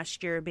something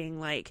last year being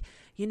like,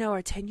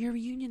 our 10-year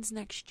reunions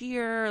next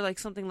year, like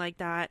something like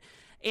that.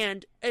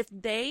 And if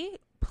they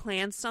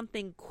plan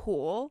something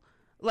cool,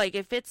 like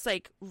if it's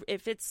like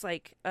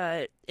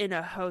in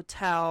a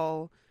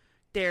hotel,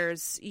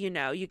 there's,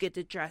 you get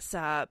to dress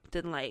up,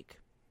 then like,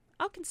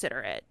 I'll consider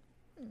it.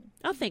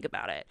 I'll think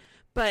about it.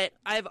 But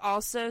I've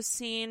also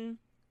seen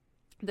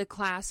the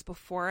class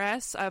before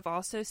us. I've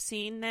also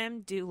seen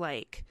them do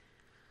like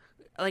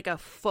a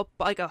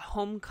football, like a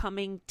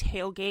homecoming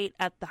tailgate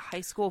at the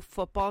high school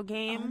football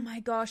game. Oh my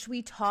gosh,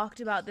 we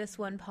talked about this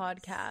one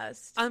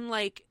podcast. I'm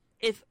like,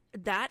 if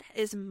that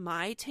is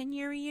my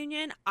 10-year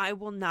reunion, I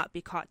will not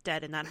be caught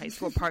dead in that high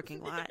school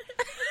parking lot.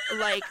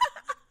 Like,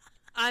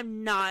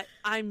 I'm not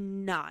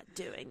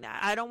doing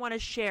that. I don't want to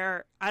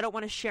share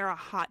a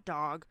hot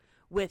dog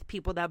with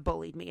people that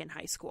bullied me in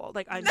high school.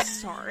 Like, I'm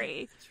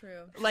sorry.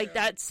 True. Like,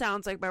 that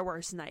sounds like my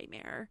worst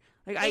nightmare.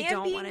 Like, I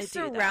don't want to do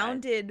that. And being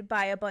surrounded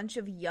by a bunch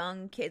of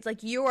young kids.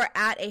 Like, you are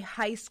at a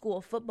high school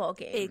football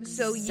game.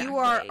 Exactly. So you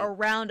are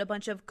around a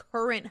bunch of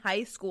current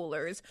high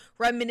schoolers,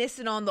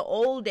 reminiscing on the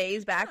old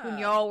days back when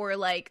y'all were,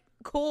 like,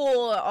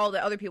 cool. All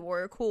the other people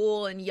were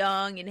cool and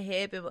young and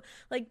hip. And,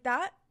 like,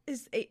 that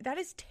is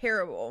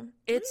terrible.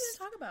 What are you gonna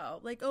talk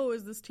about? Like, oh,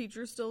 is this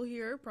teacher still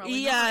here?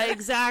 Probably yeah, not.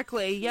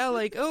 exactly. Yeah,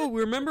 like, oh,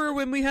 remember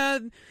when we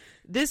had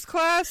this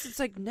class? It's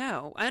like,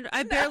 no.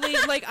 I barely,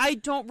 like, I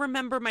don't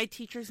remember my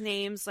teachers'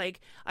 names.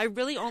 Like, I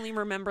really only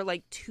remember,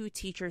 like, 2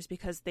 teachers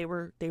because they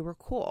were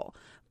cool.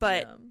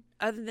 But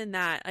other than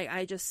that,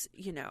 I just,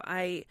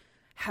 I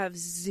have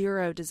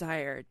zero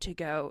desire to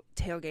go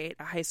tailgate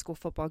a high school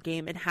football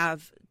game and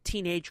have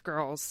teenage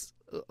girls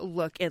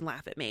look and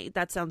laugh at me.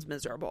 That sounds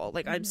miserable.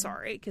 Like, I'm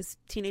sorry, because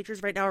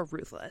teenagers right now are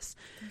ruthless.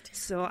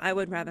 So I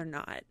would rather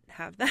not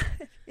have that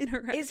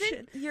interaction.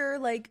 Isn't your,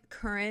 like,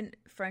 current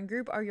friend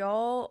group, are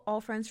y'all all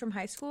friends from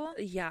high school?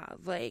 Yeah,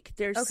 like,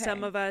 there's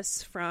some of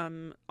us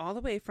from all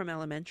the way from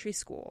elementary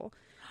school.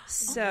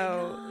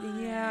 So,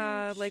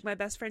 yeah, like, my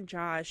best friend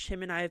Josh,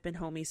 him and I have been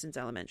homies since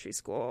elementary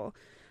school.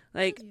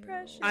 Like,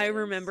 I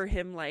remember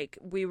him, like,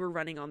 we were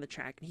running on the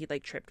track and he,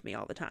 like, tripped me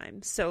all the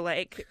time. So,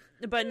 like,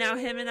 but now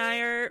him and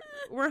I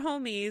we're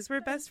homies. We're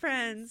best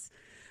friends.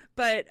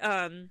 But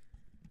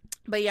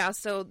yeah,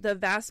 so the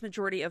vast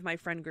majority of my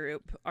friend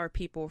group are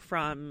people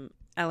from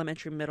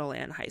elementary, middle,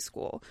 and high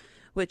school,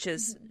 which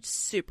is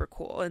super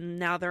cool. And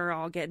now they're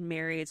all getting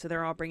married, so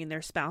they're all bringing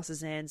their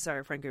spouses in. So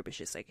our friend group is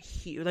just, like,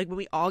 huge. Like, when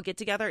we all get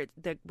together,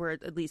 we're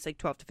at least, like,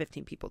 12 to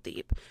 15 people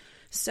deep.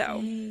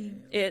 So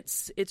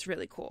it's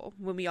really cool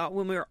when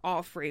we're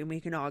all free and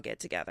we can all get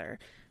together,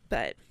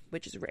 but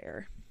which is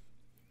rare.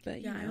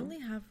 But yeah, I only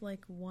have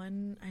like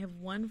one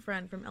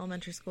friend from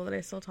elementary school that I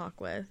still talk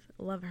with.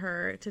 Love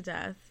her to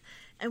death.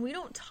 And we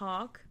don't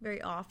talk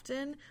very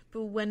often,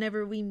 but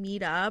whenever we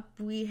meet up,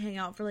 we hang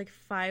out for like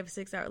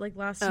 5-6 hours. Like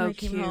last time I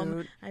came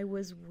home, I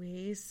was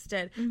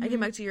wasted. I came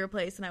back to your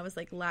place and I was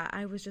like,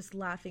 I was just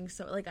laughing.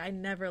 So like, I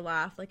never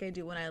laugh like I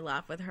do when I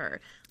laugh with her.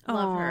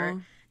 Love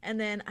her. And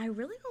then I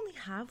really only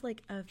have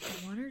like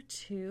one or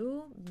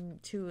two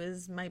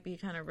might be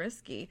kind of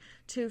risky.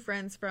 2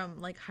 friends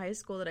from like high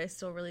school that I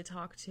still really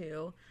talk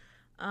to.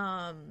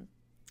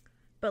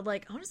 But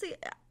like, honestly,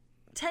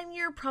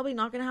 10-year probably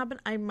not going to happen.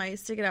 I might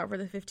stick it out for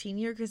the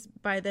 15-year because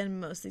by then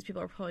most of these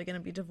people are probably going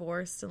to be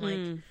divorced and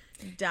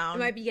like down. It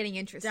might be getting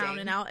interesting. Down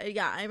and out.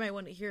 Yeah, I might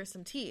want to hear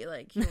some tea,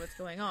 like hear what's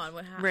going on,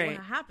 what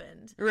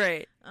happened.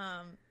 Right.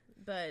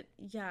 But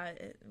yeah,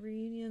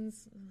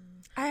 reunions.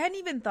 I hadn't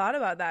even thought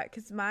about that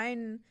because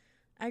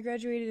I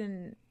graduated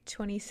in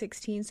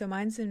 2016, so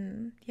mine's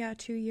in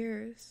 2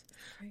 years.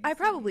 I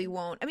probably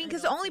won't. I mean,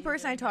 because the only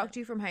person I talk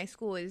to from high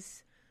school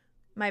is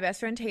my best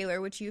friend Taylor,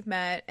 which you've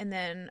met, and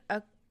then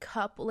a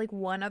couple, like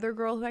one other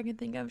girl who I can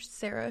think of,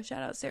 Sarah.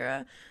 Shout out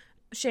Sarah,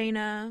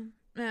 Shayna.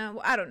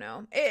 I don't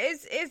know.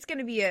 It's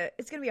gonna be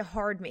a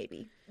hard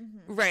maybe.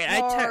 Right.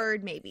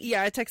 Hard maybe.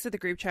 Yeah, I texted the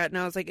group chat and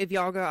I was like, if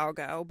y'all go, I'll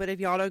go. But if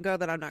y'all don't go,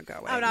 then I'm not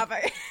going. I'm not.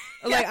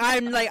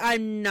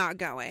 I'm not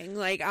going.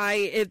 Like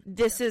if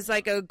this is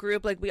like a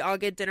group, like we all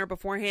get dinner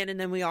beforehand and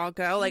then we all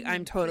go, like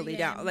I'm totally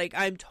down. Like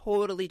I'm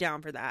totally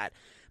down for that.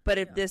 But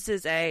if this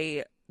is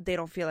they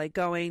don't feel like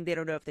going, they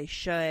don't know if they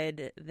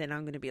should, then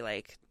I'm gonna be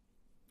like,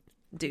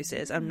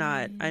 deuces. I'm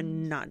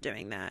not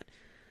doing that.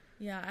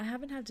 Yeah, I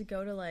haven't had to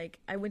go to like,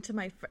 I went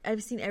to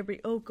I've seen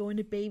everybody, going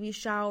to baby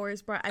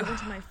showers. But I went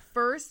to my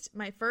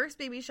first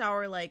baby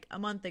shower like a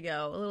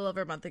little over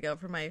a month ago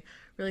for my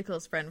really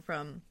close friend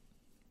from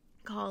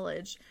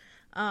college.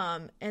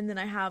 And then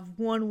I have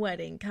one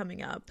wedding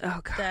coming up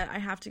that I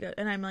have to go.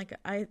 And I'm like,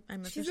 I'm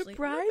She's officially a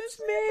bridesmaid.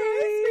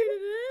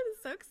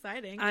 It's so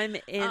exciting. I'm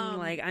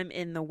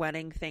in the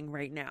wedding thing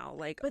right now.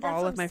 Like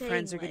all of my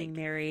friends are getting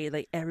married.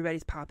 Like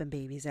everybody's popping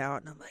babies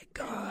out. And I'm like,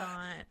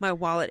 God, my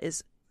wallet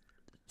is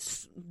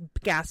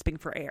gasping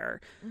for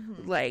air.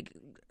 Like,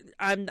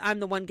 I'm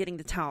the one getting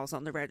the towels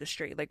on the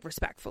registry, like,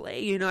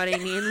 respectfully, you know what I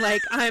mean?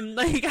 Like, I'm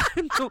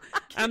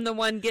the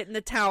one getting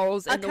the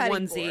towals and the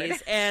onesies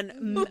board.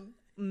 And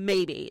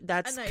maybe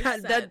that's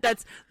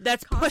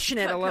that's pushing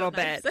it a little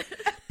bit.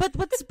 But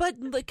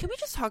like, can we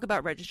just talk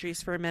about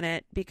registries for a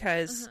minute?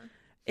 Because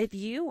if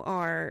you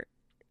are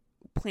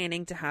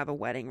planning to have a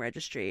wedding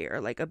registry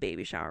or like a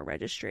baby shower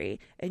registry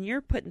and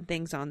you're putting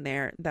things on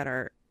there that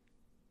are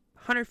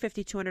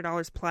 $150,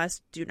 $200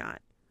 plus, do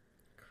not.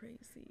 Crazy.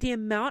 The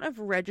amount of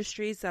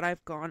registries that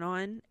I've gone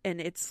on,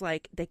 and it's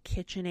like the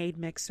KitchenAid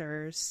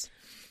mixers,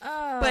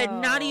 but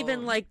not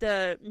even like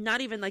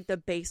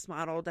the base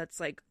model.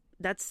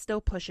 That's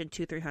still pushing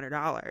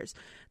 $200-$300.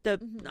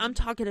 I'm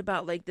talking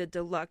about like the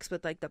deluxe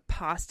with like the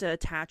pasta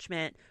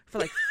attachment for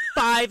like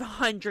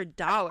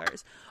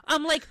 $500.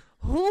 I'm like,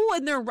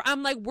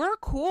 I'm like, we're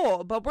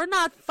cool, but we're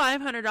not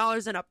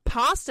 $500 in a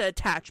pasta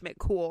attachment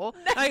cool.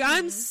 Like,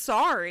 I'm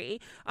sorry.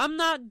 I'm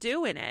not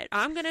doing it.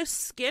 I'm going to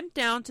skimp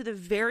down to the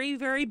very,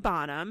 very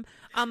bottom.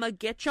 I'm going to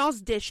get y'all's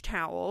dish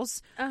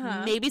towels,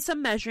 maybe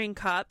some measuring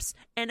cups,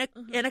 and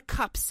a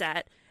cup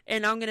set.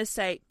 And I'm going to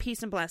say,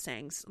 peace and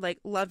blessings. Like,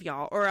 love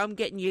y'all. Or I'm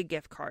getting you a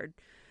gift card.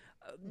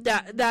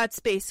 That's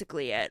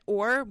basically it.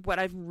 Or what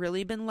I've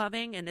really been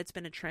loving, and it's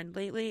been a trend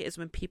lately, is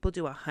when people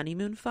do a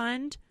honeymoon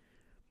fund.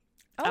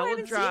 I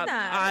haven't seen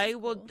that. I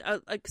will,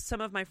 like,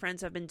 some of my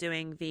friends have been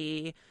doing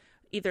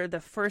either the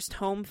first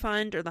home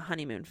fund or the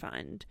honeymoon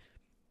fund.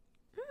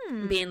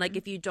 Being like,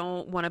 if you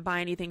don't want to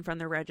buy anything from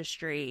the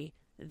registry,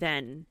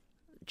 then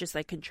just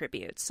like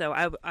contribute. So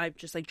I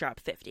just like drop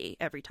 50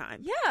 every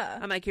time. Yeah.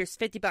 I'm like, here's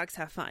 $50,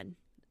 have fun.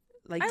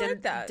 Like,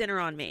 dinner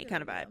on me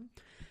kind of vibe.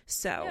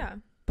 So,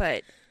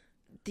 but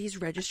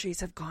these registries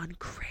have gone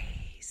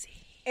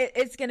crazy.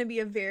 It's going to be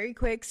a very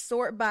quick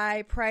sort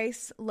by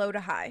price, low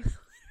to high.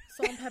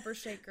 Salt and pepper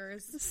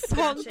shakers,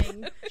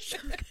 matching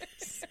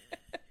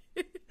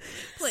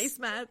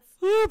placemats.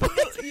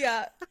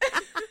 Yeah.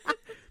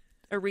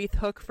 A wreath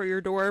hook for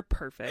your door,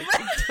 perfect.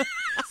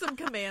 Some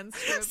command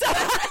strips.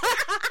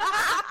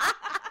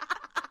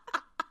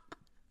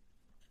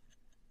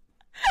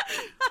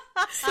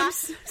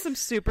 some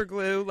super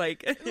glue,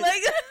 like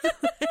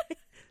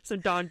some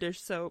Dawn dish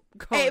soap.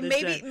 Hey,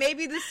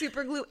 maybe the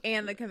super glue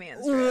and the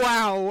command strip.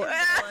 Wow,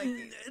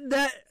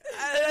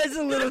 that's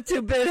a little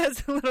too big.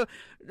 That's a little.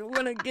 Don't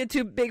want to get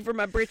too big for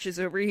my britches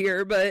over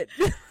here, but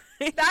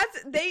they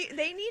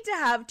need to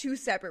have two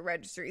separate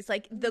registries,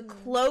 like the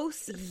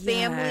close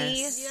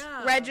family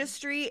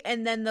registry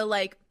and then the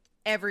like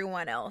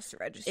everyone else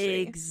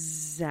registry.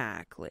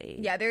 Exactly.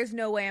 Yeah, there's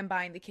no way I'm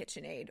buying the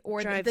KitchenAid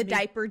or the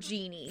diaper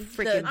genie,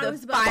 the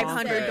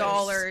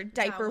 $500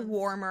 diaper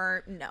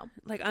warmer. No,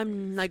 like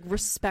I'm like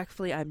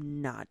respectfully,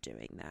 I'm not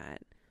doing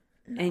that.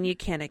 No. And you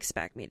can't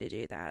expect me to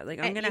do that. Like,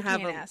 I'm gonna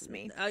have ask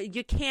me.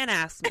 You can't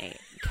ask me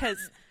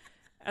because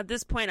at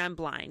this point I'm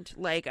blind.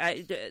 Like,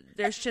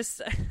 there's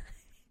just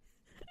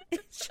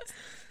it's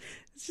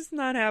just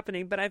not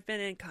happening. But I've been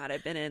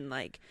in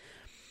like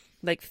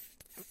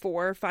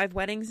 4 or 5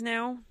 weddings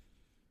now.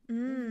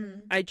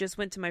 I just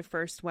went to my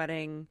first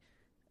wedding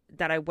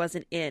that I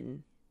wasn't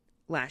in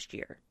last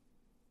year.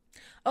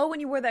 Oh, when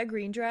you wore that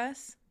green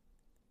dress?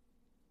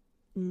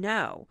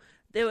 No.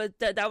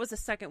 That was the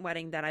second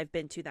wedding that I've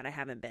been to that I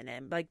haven't been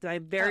in. Like, my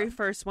very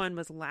first one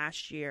was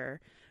last year.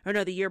 Or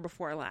no, the year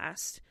before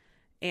last.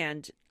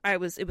 And it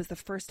was the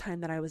first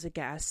time that I was a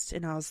guest.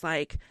 And I was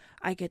like,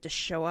 I get to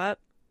show up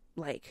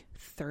like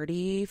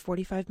 30,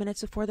 45 minutes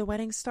before the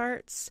wedding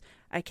starts.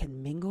 I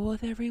can mingle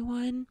with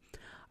everyone.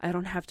 I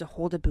don't have to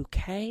hold a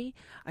bouquet.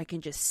 I can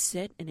just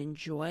sit and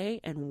enjoy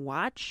and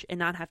watch and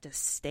not have to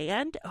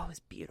stand. Oh, it's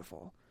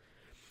beautiful.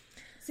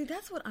 See,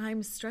 that's what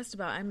I'm stressed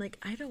about. I'm like,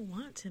 I don't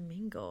want to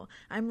mingle.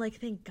 I'm like,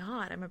 thank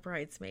God I'm a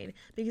bridesmaid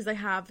because I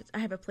have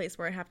a place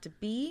where I have to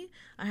be.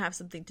 I have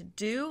something to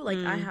do. Like,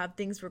 I have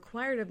things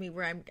required of me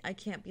where I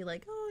can't be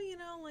like, oh,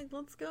 like,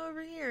 let's go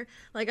over here.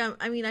 Like,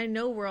 I mean, I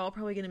know we're all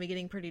probably going to be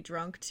getting pretty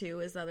drunk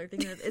too is the other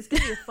thing. It's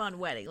going to be a fun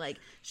wedding. Like,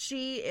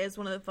 she is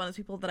one of the funnest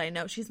people that I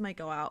know. She's my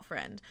go out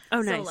friend.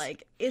 Oh, nice. So,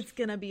 like, it's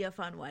going to be a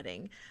fun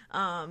wedding.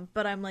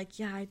 But I'm like,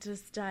 yeah, I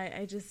just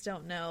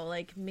don't know.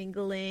 Like,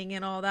 mingling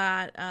and all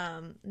that.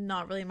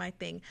 Not really my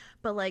thing.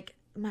 But, like,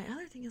 my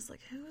other thing is,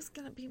 like, who's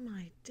going to be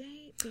my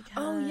date?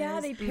 Because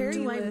they pair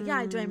you with.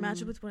 Yeah, do I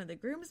match up with one of the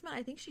groomsmen?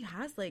 I think she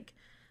has, like,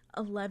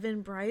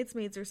 11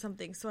 bridesmaids or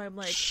something. So I'm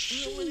like,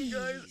 how many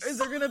guys? Is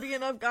there going to be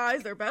enough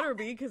guys? There better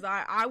be, because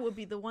I would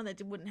be the one that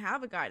wouldn't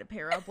have a guy to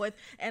pair up with.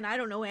 And I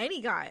don't know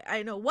any guy.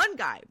 I know one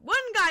guy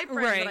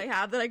friend that I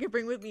have that I could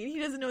bring with me. And he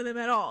doesn't know them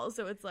at all.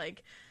 So it's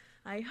like,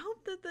 I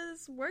hope that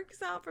this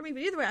works out for me.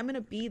 But either way, I'm going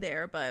to be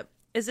there. But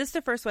is this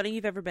the first wedding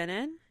you've ever been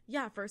in?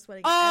 Yeah, first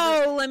wedding.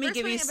 Oh, let me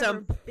give you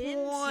some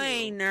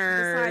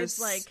pointers. Besides,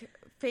 like,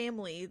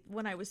 family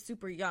when I was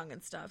super young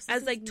and stuff. So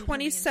as like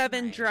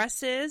 27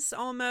 dresses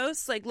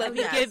almost. Like, let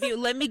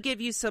me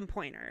give you some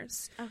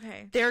pointers.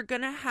 Okay. They're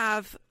gonna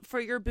have for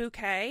your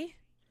bouquet.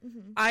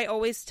 I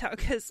always tell,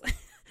 because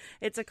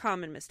it's a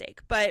common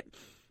mistake, but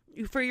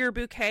for your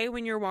bouquet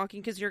when you're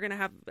walking, because you're going to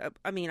have,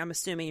 I mean, I'm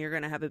assuming you're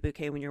going to have a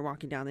bouquet when you're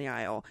walking down the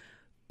aisle.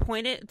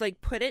 Point it,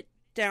 like, put it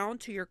down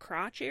to your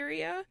crotch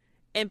area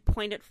and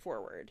point it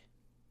forward.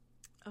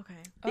 Okay.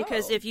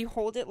 Because if you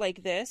hold it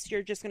like this,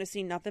 you're just going to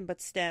see nothing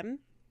but stem.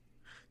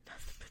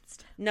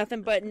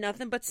 Nothing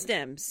but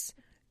stems.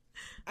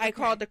 I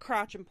call it the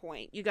crotch and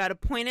point. You got to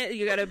point it.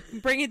 You got to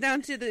bring it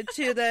down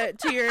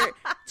to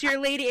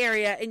your lady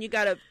area, and you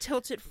got to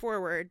tilt it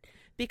forward.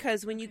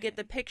 Because when you get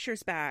the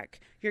pictures back,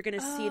 you're going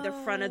to see the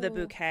front of the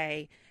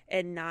bouquet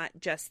and not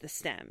just the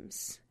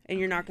stems. And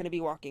you're not going to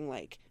be walking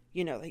like,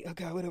 you know, like, oh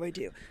God, what do I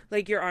do?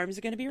 Like, your arms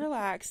are going to be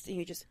relaxed and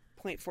you just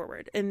point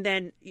forward. And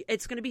then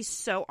it's going to be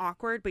so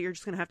awkward, but you're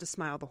just going to have to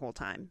smile the whole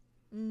time.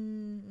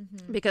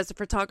 Mm-hmm. Because the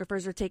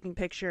photographers are taking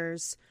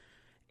pictures,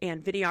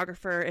 and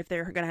videographer, if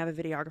they're going to have a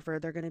videographer,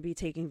 they're going to be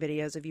taking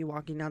videos of you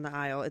walking down the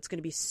aisle. It's going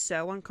to be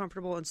so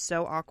uncomfortable and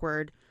so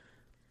awkward.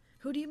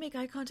 Who do you make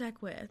eye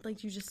contact with? Like,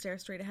 do you just stare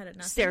straight ahead at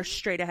nothing? Stare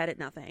straight ahead at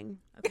nothing.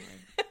 Okay.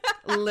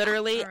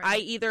 Literally, right. I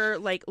either,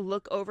 like,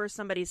 look over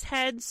somebody's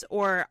heads,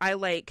 or I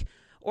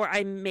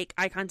make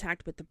eye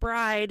contact with the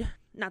bride.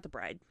 Not the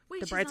bride. Wait,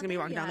 the bride's going to be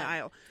walking down the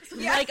aisle.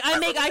 Yeah. Like, I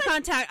make eye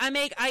contact.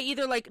 I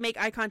either, like, make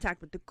eye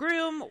contact with the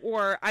groom,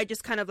 or I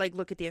just kind of, like,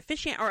 look at the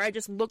officiant, or I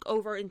just look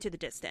over into the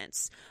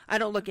distance. I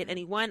don't look at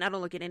anyone. I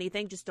don't look at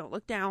anything. Just don't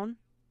look down.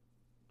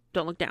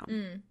 Don't look down.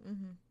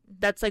 Mm-hmm.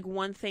 That's, like,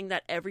 one thing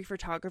that every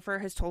photographer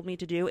has told me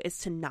to do, is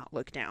to not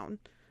look down.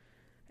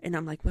 And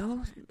I'm like,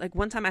 well, like,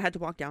 one time I had to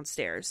walk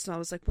downstairs. So I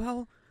was like,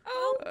 well,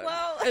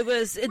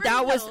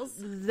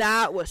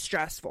 that was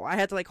stressful. I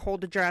had to, like,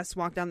 hold the dress,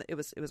 walk down. It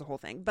was a whole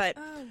thing, but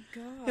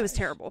it was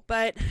terrible.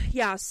 But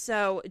yeah,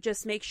 so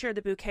just make sure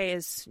the bouquet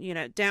is, you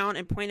know, down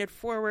and pointed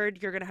forward.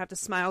 You're going to have to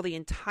smile the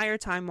entire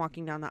time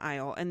walking down the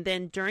aisle. And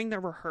then during the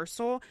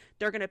rehearsal,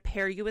 they're going to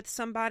pair you with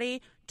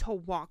somebody to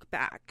walk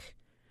back.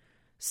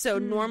 So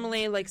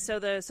normally, like, so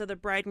the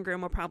bride and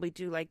groom will probably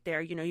do, like, their,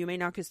 you know, you may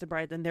not kiss the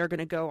bride, then they're going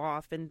to go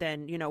off, and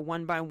then, you know,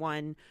 one by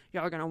one,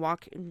 y'all are going to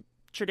walk.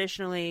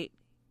 Traditionally,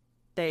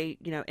 they,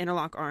 you know,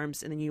 interlock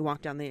arms, and then you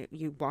walk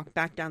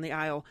back down the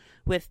aisle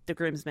with the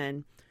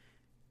groomsmen.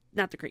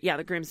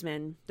 The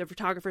groomsmen. The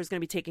photographer is going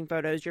to be taking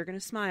photos. You're going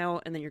to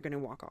smile, and then you're going to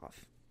walk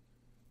off.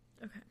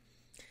 Okay.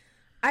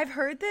 I've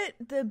heard that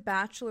the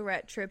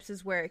bachelorette trips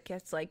is where it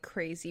gets, like,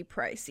 crazy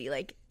pricey.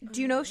 Like,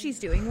 do you know if she's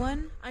doing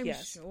one? I'm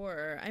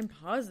sure. I'm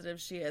positive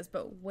she is.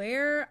 But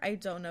where? I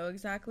don't know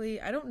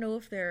exactly. I don't know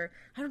if they're...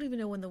 I don't even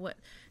know when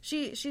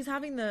she's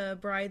having the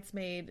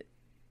bridesmaid...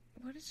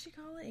 What did she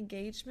call it?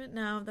 Engagement?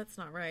 No, that's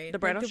not right. The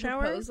bridal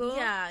shower? Proposal?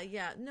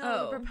 Yeah.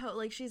 No,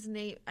 like, she's...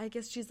 I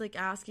guess she's, like,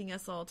 asking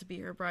us all to be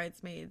her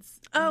bridesmaids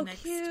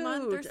next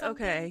month or something.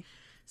 Okay.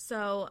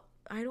 So,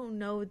 I don't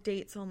know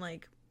dates on,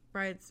 like...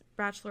 bride's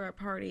bachelorette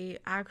party,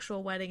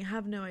 actual wedding,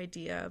 have no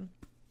idea.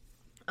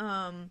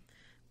 But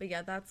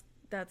yeah,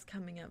 that's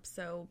coming up.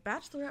 So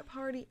bachelorette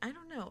party, I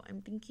don't know.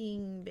 I'm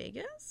thinking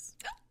Vegas.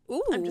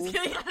 Ooh, I'm just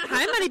kidding.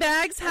 Hi,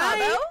 Moneybags. Hi,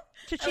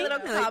 a little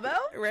Cabo,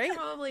 right?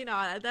 Probably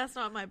not. That's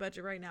not my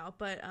budget right now.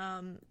 But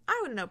I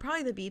wouldn't know.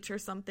 Probably the beach or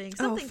something.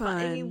 Something fun.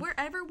 I mean,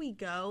 wherever we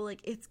go,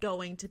 like, it's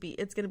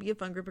gonna be a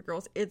fun group of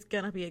girls. It's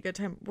gonna be a good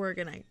time. We're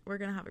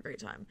gonna have a great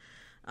time.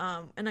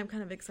 And I'm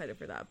kind of excited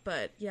for that.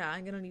 But yeah,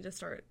 I'm going to need to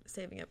start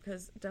saving up,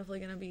 because definitely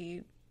going to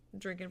be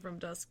drinking from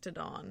dusk to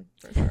dawn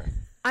for sure.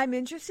 I'm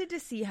interested to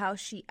see how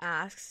she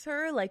asks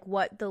her, like,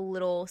 what the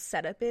little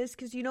setup is.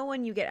 Because, you know,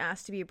 when you get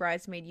asked to be a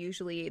bridesmaid,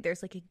 usually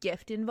there's, like, a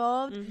gift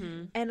involved.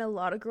 Mm-hmm. And a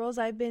lot of girls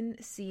I've been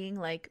seeing,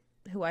 like,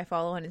 who I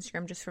follow on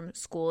Instagram just from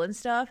school and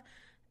stuff,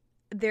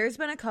 there's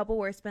been a couple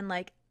where it's been,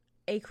 like,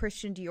 a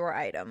Christian Dior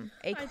item,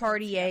 a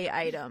Cartier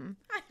item,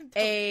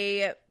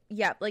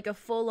 like a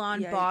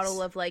full-on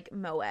bottle of, like,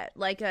 Moet.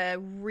 Like a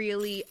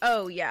really...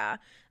 Oh, yeah.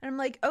 And I'm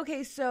like,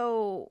 okay,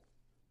 so...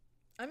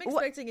 I'm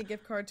expecting a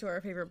gift card to our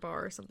favorite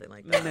bar or something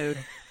like that. Mood.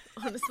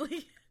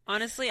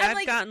 Honestly,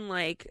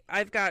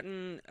 I've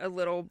gotten a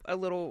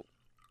little...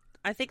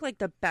 I think, like,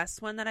 the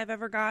best one that I've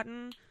ever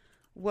gotten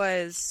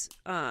was...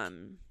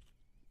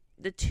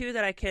 The two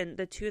that I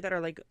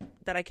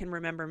can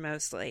remember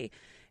mostly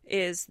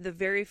is the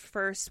very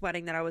first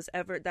wedding that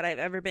I've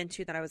ever been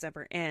to, that I was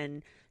ever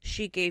in.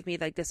 She gave me,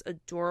 like, this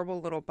adorable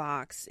little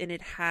box, and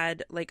it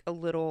had, like, a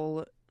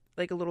little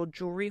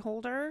jewelry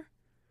holder,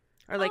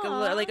 or like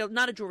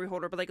not a jewelry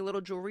holder, but like a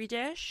little jewelry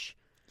dish.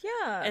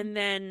 Yeah. And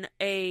then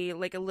a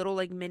little,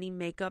 like, mini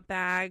makeup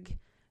bag,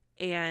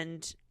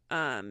 and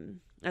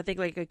I think,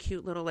 like, a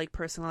cute little, like,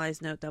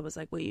 personalized note that was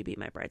like, "Will you be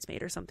my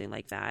bridesmaid?" or something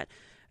like that.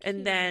 And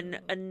cute. Then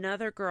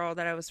another girl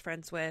that I was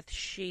friends with,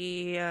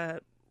 she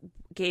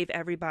gave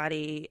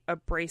everybody a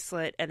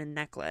bracelet and a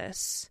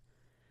necklace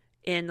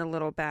in a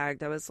little bag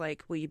that was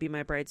like, "Will you be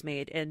my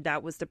bridesmaid?" And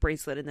that was the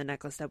bracelet and the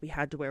necklace that we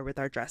had to wear with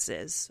our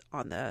dresses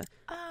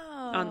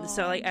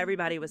so, like,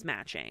 everybody was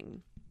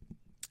matching.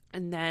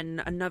 And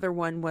then another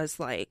one was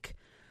like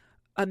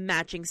a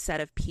matching set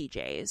of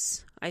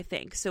PJs, I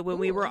think. So when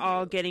we were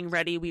all getting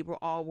ready, we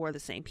all wore the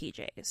same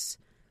PJs.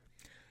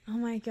 Oh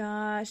my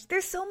gosh.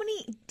 There's so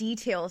many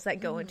details that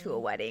go into a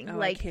wedding. Oh,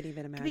 like, I can't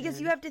even imagine. because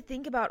you have to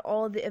think about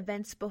all the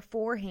events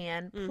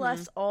beforehand,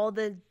 plus all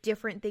the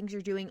different things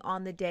you're doing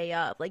on the day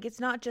of. Like, it's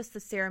not just the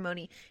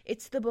ceremony.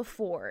 It's the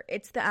before.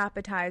 It's the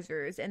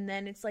appetizers. And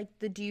then it's like,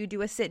 do you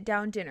do a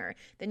sit-down dinner?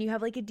 Then you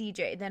have like a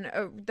DJ. Then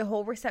the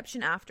whole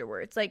reception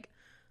afterwards. Like,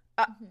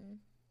 I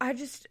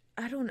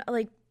don't know.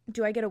 Like,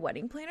 do I get a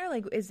wedding planner?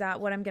 Like, is that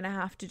what I'm going to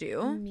have to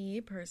do?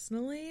 Me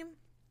personally,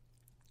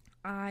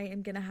 I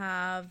am going to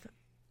have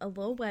a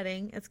little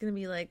wedding. It's going to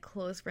be like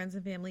close friends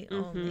and family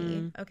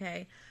only.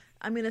 Okay.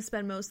 I'm going to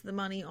spend most of the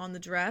money on the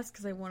dress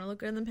because I want to look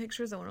good in the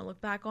pictures. I want to look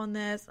back on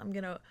this. I'm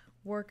going to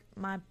work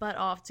my butt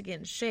off to get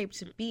in shape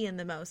to be in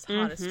the most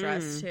hottest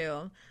dress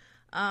too.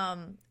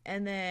 And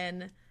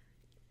then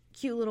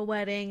cute little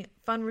wedding,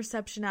 fun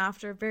reception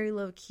after, very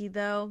low key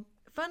though.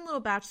 Fun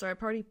little bachelorette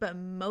party, but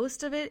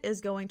most of it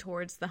is going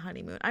towards the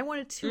honeymoon. I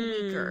want a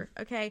 2-weeker,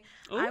 okay?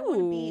 I want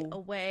to be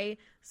away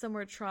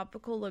somewhere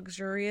tropical,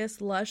 luxurious,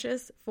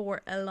 luscious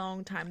for a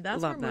long time.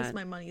 That's where most of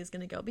my money is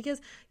going to go.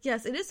 Because,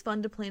 yes, it is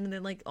fun to plan and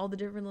then, like, all the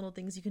different little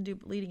things you can do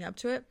leading up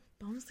to it.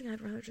 But honestly, I'd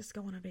rather just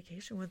go on a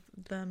vacation with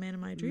the man of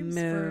my dreams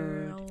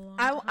for a long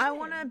time. I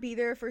want to be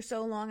there for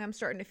so long, I'm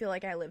starting to feel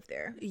like I live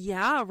there.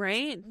 Yeah,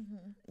 right?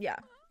 Yeah.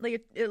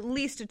 Like, at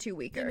least a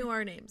 2-weeker. You know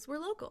our names. We're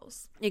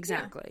locals.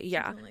 Exactly.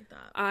 Yeah. Something like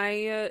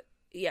that.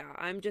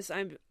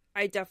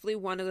 I definitely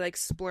want to like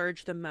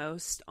splurge the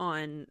most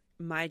on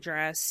my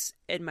dress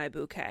and my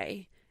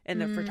bouquet and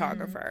the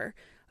photographer.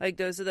 Like,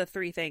 those are the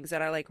 3 things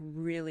that I like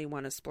really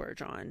want to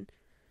splurge on.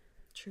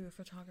 True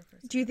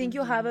photographers. Do you think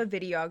you'll have a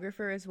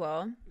videographer as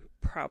well?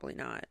 Probably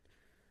not.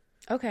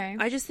 Okay.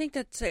 I just think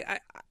that's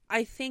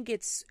I think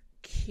it's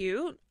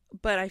cute,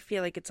 but I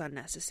feel like it's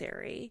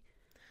unnecessary.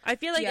 I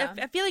feel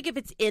like if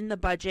it's in the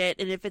budget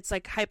and if it's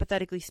like,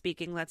 hypothetically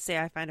speaking, let's say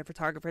I find a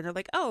photographer and they're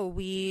like, oh,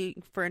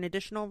 for an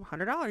additional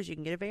 $100 you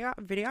can get a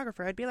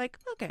videographer, I'd be like,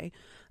 okay,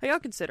 like, I'll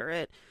consider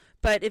it.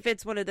 But if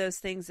it's one of those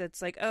things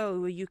that's like,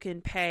 oh, you can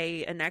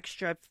pay an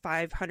extra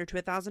 $500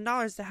 to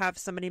 $1,000 to have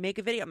somebody make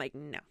a video, I'm like,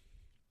 no.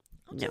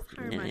 I'll just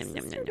hire my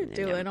sister to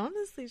do it.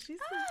 Honestly, she's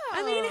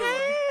I mean,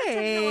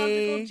 hey,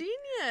 technological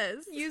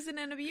genius. Using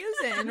and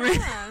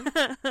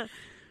abusing.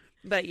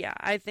 But yeah,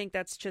 I think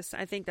that's just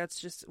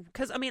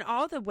because, I mean,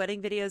 all the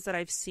wedding videos that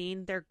I've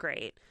seen, they're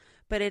great,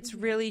 but it's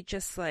really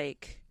just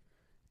like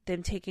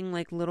them taking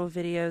like little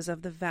videos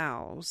of the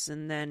vows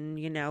and then,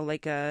 you know,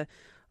 like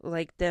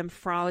them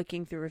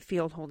frolicking through a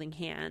field holding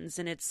hands.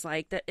 And it's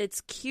like that,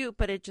 it's cute,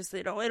 but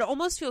it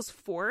almost feels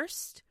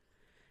forced.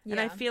 Yeah.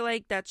 And I feel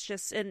like that's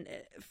just, and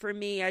for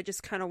me, I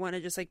just kind of want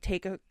to just like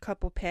take a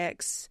couple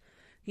pics,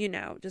 you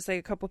know, just like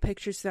a couple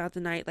pictures throughout the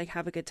night, like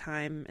have a good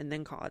time and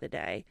then call it a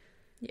day.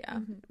 Yeah.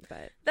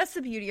 But that's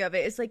the beauty of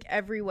it. It's like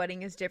every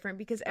wedding is different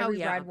because every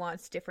bride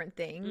wants different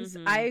things.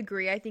 I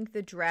agree. I think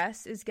the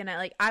dress is going to,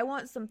 like, I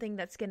want something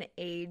that's going to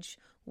age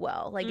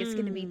well. Like, it's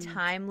going to be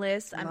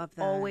timeless. I'm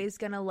always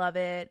going to love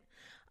it.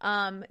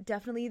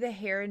 Definitely the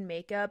hair and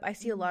makeup. I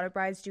see a lot of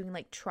brides doing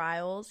like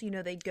trials. You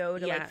know, they go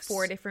to like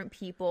 4 different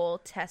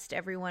people, test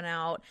everyone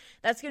out.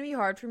 That's going to be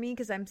hard for me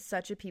because I'm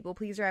such a people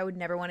pleaser. I would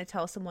never want to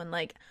tell someone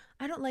like,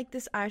 I don't like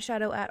this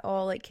eyeshadow at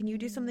all. Like, can you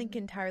do something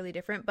entirely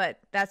different? But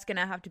that's going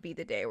to have to be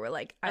the day where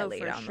like I lay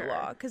down the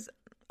law because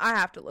I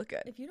have to look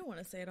good. If you don't want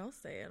to say it, I'll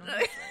say it.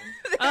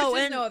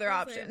 There's no other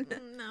option.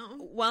 No.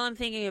 While I'm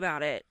thinking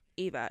about it,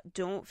 Eva,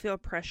 don't feel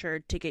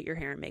pressured to get your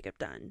hair and makeup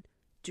done.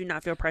 Do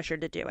not feel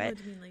pressured to do it.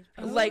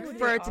 Like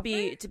for it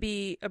to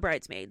be a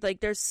bridesmaid.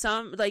 Like there's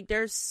almost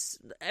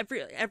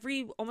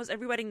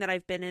every wedding that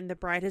I've been in, the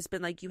bride has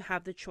been like, you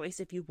have the choice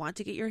if you want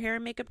to get your hair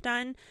and makeup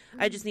done.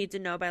 I just need to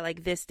know by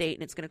like this date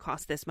and it's going to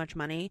cost this much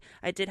money.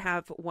 I did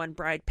have one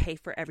bride pay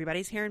for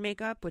everybody's hair and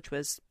makeup, which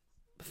was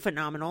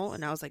phenomenal,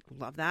 and I was like,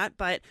 love that.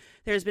 But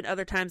there's been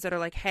other times that are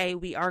like, hey,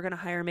 we are going to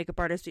hire a makeup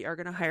artist, we are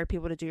going to hire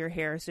people to do your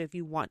hair, so if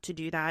you want to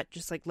do that,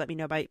 just like let me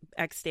know by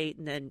X date,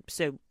 and then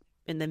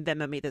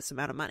Venmo me this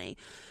amount of money.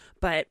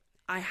 But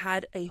I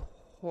had a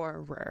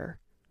horror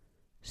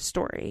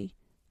story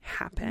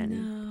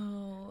happen.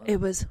 No.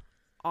 It was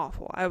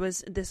awful.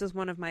 This is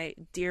one of my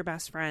dear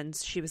best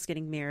friends. She was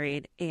getting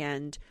married,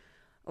 and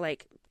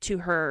like to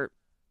her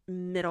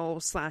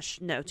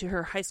to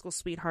her high school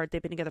sweetheart,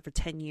 they've been together for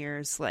 10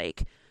 years.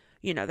 Like,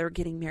 you know, they were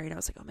getting married. I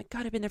was like, oh my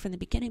God, I've been there from the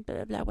beginning, blah,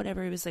 blah, blah,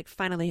 whatever. It was like,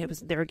 finally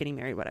they were getting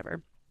married,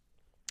 whatever.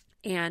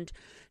 And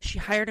she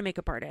hired a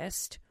makeup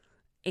artist,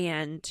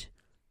 and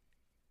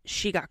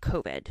she got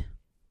COVID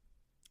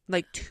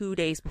like 2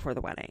 days before the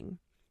wedding,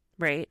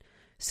 right?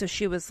 So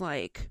she was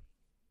like,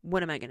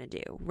 what am I going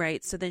to do,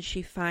 right? So then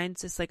she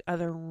finds this like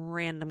other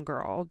random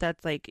girl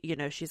that's like, you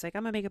know, she's like,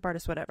 I'm a makeup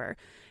artist, whatever.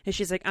 And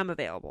she's like, I'm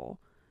available.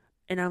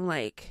 And I'm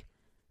like,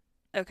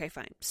 okay,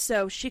 fine.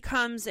 So she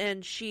comes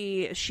and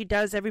she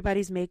does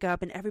everybody's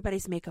makeup, and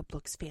everybody's makeup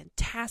looks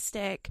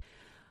fantastic,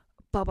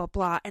 blah, blah,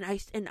 blah. And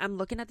I'm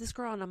looking at this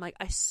girl and I'm like,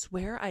 I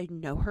swear I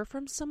know her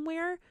from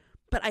somewhere.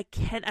 But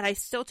I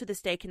still to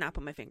this day cannot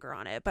put my finger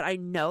on it. But I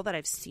know that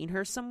I've seen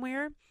her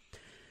somewhere.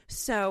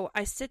 So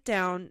I sit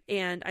down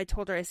and I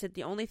told her, I said,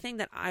 the only thing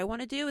that I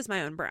want to do is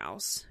my own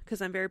brows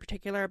because I'm very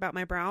particular about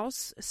my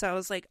brows. So I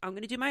was like, I'm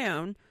going to do my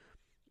own.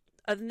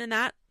 Other than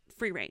that,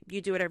 free reign. You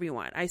do whatever you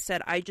want. I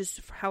said,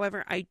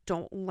 however, I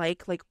don't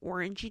like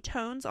orangey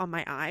tones on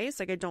my eyes.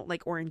 Like I don't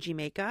like orangey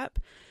makeup,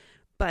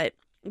 but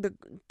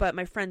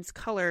my friend's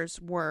colors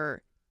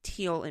were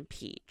teal and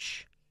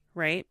peach.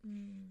 Right.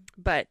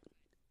 But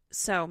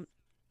so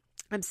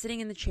I'm sitting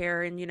in the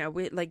chair and,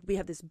 we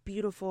have this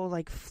beautiful,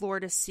 floor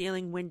to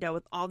ceiling window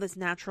with all this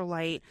natural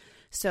light.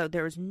 So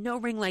there was no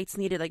ring lights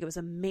needed. It was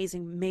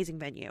amazing, amazing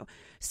venue.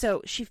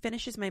 So she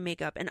finishes my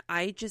makeup and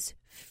I just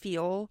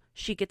feel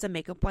she gets a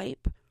makeup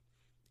wipe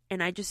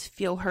and I just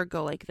feel her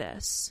go like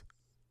this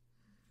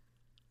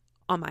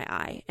on my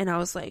eye. And I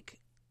was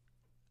like,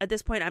 at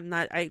this point,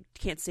 I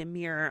can't see a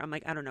mirror. I'm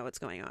like, I don't know what's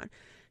going on.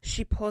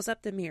 She pulls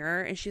up the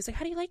mirror and she's like,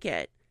 how do you like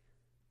it?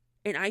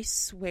 And I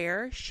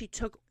swear she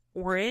took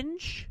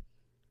orange,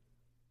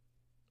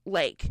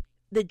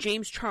 the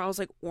James Charles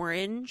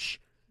orange,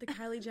 the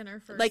Kylie Jenner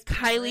first,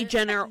 Kylie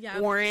Jenner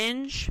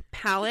orange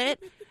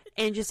palette,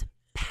 and just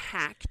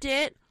packed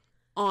it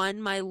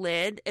on my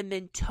lid, and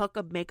then took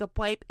a makeup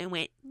wipe and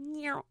went.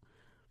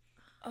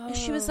 And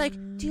she was like,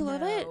 "Do you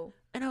love it?"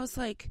 And I was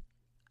like,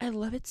 "I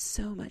love it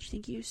so much.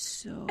 Thank you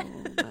so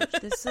much.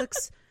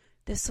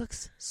 This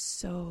looks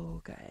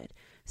so good."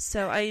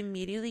 So I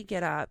immediately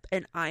get up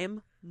and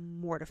I'm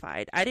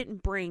mortified. I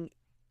didn't bring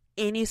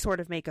any sort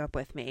of makeup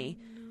with me.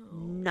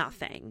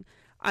 Nothing.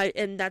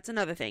 And that's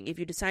another thing. If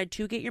you decide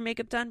to get your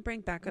makeup done,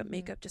 bring backup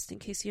makeup just in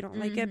case you don't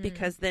like it,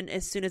 because then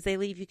as soon as they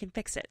leave, you can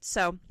fix it.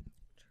 So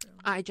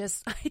I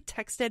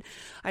texted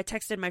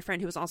my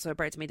friend who was also a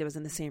bridesmaid that was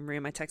in the same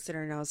room. I texted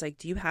her and I was like,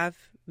 do you have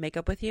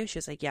makeup with you? She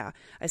was like, yeah.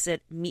 I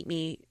said, meet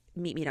me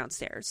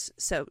downstairs.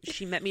 So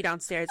she met me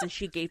downstairs and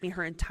she gave me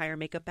her entire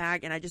makeup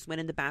bag, and I just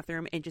went in the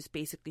bathroom and just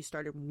basically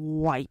started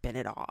wiping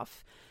it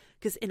off.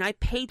 And I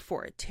paid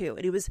for it too.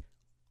 And it was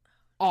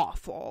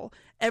awful.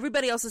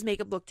 Everybody else's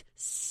makeup looked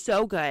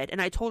so good.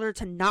 And I told her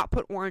to not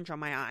put orange on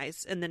my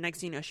eyes. And the next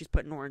thing you know, she's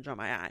putting orange on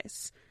my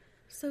eyes.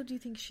 So do you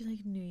think she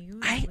knew you?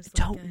 I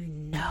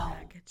don't know.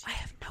 I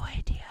have no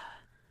idea.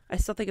 I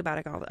still think about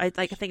it I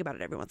think about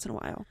it every once in a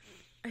while.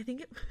 I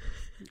think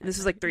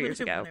this was 3 years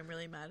ago. When I'm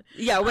really mad.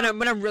 Yeah, when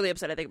I'm really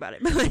upset, I think about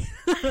it.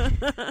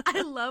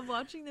 I love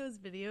watching those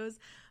videos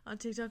on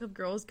TikTok of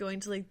girls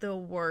going to the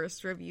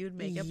worst reviewed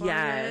makeup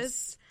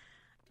artists.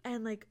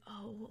 And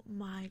oh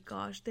my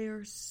gosh, they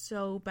are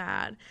so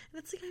bad.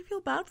 And it's I feel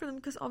bad for them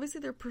because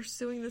obviously they're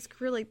pursuing this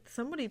career.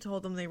 Somebody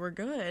told them they were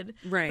good.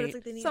 Right.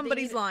 But it's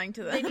somebody's lying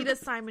to them. They need a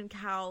Simon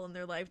Cowell in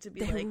their life to be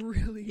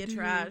really you do.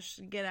 Trash,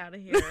 get out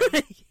of here.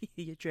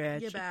 You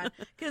trash. You're bad.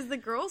 Because the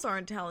girls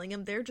aren't telling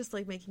them. They're just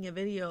making a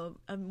video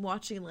of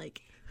watching there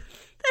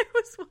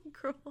was one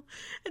girl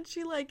and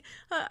she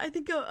I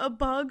think a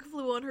bug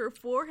flew on her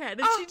forehead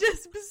and she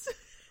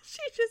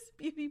just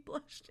beauty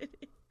blushed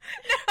it.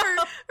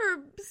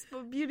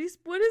 Her beauty,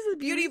 what is it?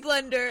 Beauty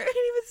blender. I can't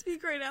even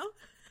speak right now.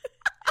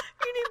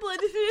 Beauty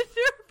blended it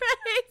into her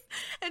face,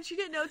 and she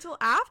didn't know till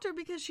after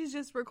because she's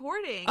just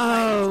recording.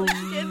 Oh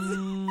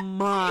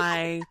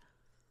my,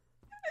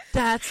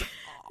 that's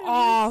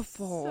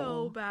awful.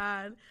 So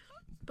bad,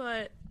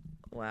 but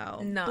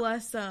wow, No.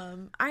 Bless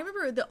them. I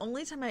remember the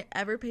only time I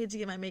ever paid to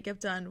get my makeup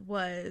done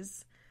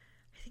was.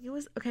 It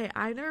was okay.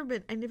 I never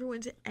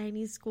went to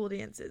any school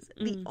dances.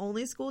 The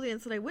only school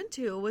dance that I went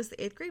to was the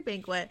 8th grade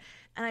banquet.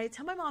 And I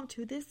tell my mom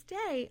to this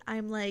day,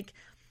 I'm like,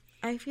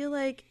 I feel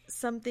like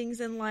some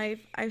things in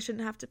life I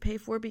shouldn't have to pay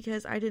for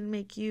because I didn't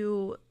make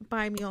you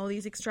buy me all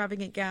these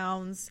extravagant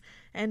gowns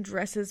and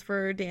dresses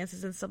for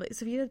dances and stuff.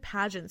 So if you had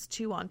pageants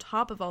too on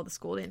top of all the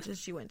school dances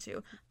she went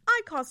to,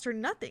 I cost her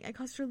nothing. I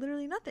cost her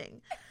literally nothing.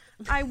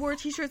 I wore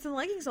t-shirts and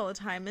leggings all the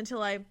time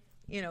until I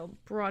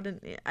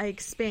I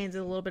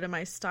expanded a little bit of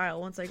my style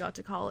once I got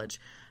to college.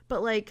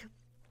 But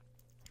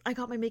I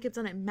got my makeup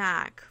done at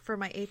MAC for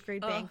my 8th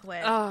grade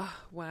banquet. Oh,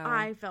 wow.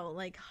 I felt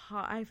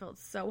hot. I felt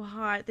so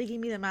hot. They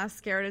gave me the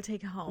mascara to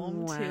take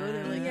home too.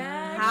 They were like,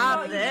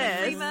 have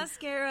this. Free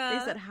mascara.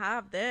 They said,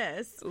 have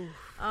this.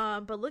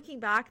 But looking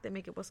back, the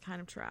makeup was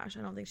kind of trash.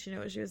 I don't think she knew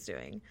what she was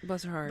doing.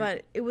 Bless her heart.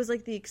 But it was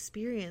the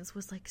experience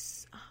was oh my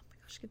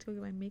gosh, I get to go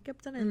get my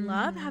makeup done. I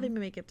love having my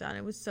makeup done.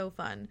 It was so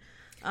fun.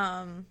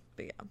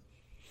 But yeah.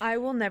 I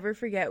will never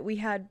forget, we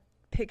had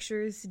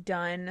pictures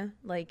done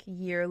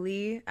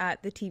yearly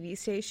at the TV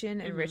station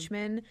in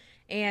Richmond,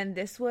 and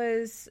this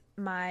was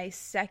my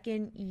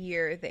second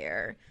year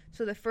there.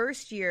 So the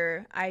first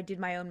year I did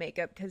my own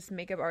makeup because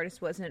makeup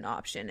artist wasn't an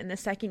option, and the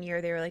second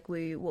year they were like,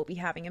 we will be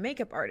having a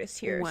makeup artist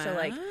here. Wow.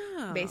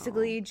 So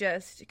basically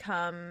just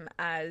come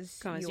as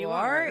you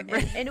are.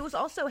 And it was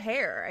also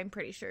hair, I'm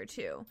pretty sure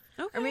too.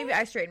 Okay. Or maybe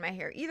I straightened my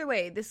hair. Either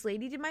way, this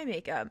lady did my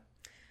makeup.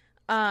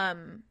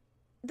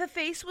 The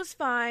face was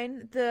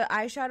fine. The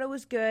eyeshadow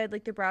was good.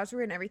 The brows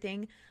were in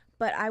everything.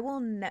 But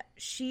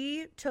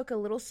she took a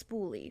little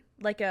spoolie,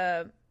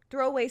 a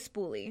throwaway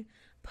spoolie,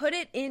 put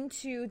it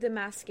into the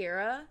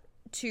mascara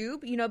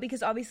tube, you know,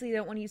 because obviously they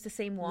don't want to use the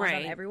same wand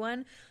on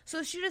everyone.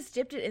 So she just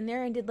dipped it in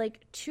there and did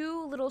like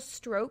 2 little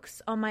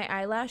strokes on my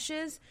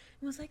eyelashes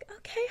and was like,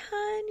 "Okay,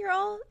 hun,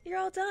 you're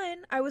all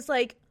done." I was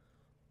like,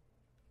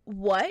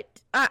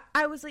 "What?"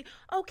 I was like,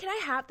 "Oh, can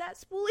I have that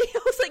spoolie?"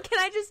 I was like,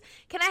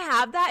 can I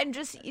have that?" And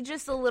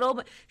just a little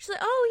bit. She's like,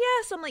 "Oh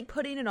yeah." So I'm like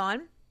putting it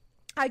on.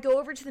 I go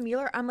over to the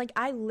mirror. I'm like,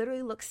 I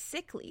literally look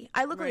sickly.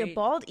 I look like a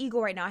bald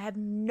eagle right now. I have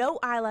no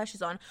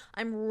eyelashes on.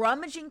 I'm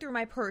rummaging through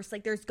my purse.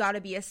 Like, there's got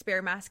to be a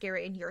spare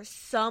mascara in here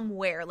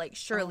somewhere. Like,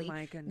 surely. Oh,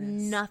 my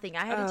goodness. Nothing.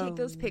 I had to take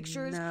those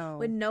pictures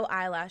with no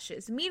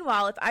eyelashes.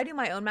 Meanwhile, if I do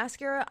my own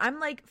mascara, I'm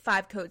like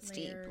 5 coats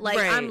deep. Like,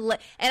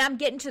 and I'm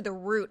getting to the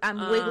root.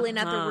 I'm wiggling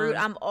at the root.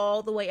 I'm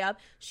all the way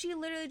up. She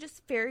literally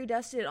just fairy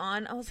dusted it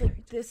on. I was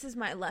like, this is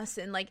my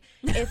lesson. Like,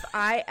 if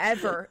I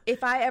ever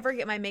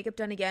get my makeup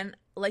done again,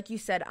 like you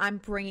said, I'm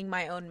bringing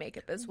my own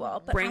makeup as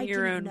well. But Bring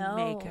your own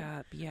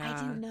makeup. Yeah. I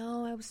didn't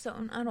know.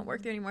 I don't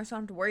work there anymore, so I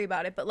don't have to worry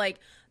about it. But like,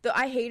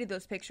 I hated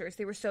those pictures.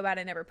 They were so bad.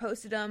 I never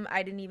posted them.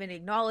 I didn't even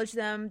acknowledge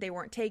them. They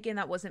weren't taken.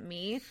 That wasn't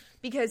me,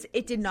 because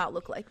it did not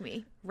look like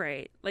me.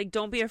 Right. Like,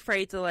 don't be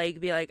afraid to like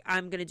be like,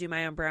 I'm gonna do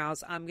my own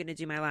brows. I'm gonna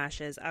do my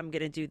lashes. I'm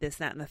gonna do this,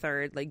 that, and the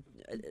third. Like,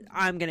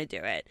 I'm gonna do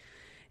it.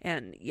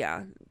 And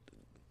yeah,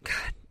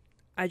 God,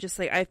 I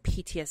have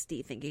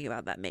PTSD thinking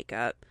about that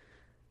makeup.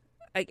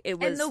 Like, it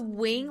was, and the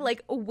wing,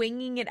 like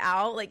winging it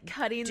out, like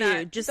cutting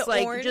that, just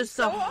like orange, just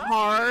so a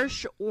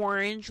harsh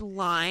orange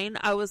line.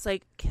 I was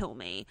like, kill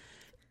me,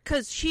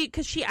 because she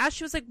asked,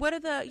 she was like, what are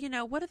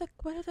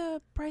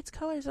the brights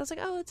colors? I was like,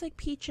 oh, it's like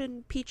peach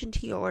and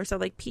teal, or so,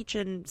 like peach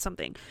and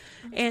something,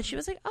 and she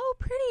was like, oh,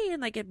 pretty,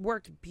 and like it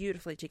worked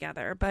beautifully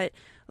together. But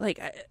like,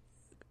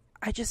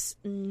 I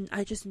just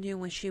knew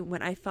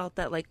when I felt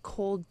that like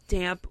cold,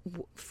 damp,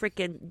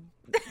 freaking,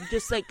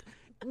 just like.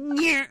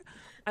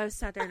 I was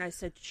sat there and I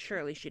said,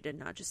 surely she did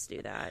not just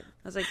do that.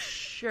 I was like,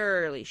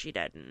 surely she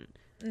didn't.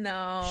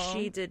 No.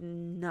 She did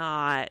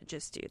not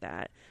just do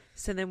that.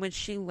 So then when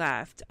she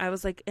left, I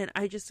was like, and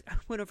I just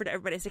went over to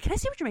everybody. I said, can I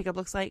see what your makeup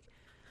looks like?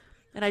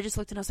 And I just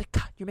looked and I was like,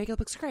 God, your makeup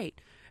looks great.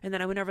 And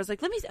then I went over, I was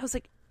like, let me see. I was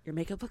like, your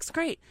makeup looks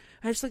great.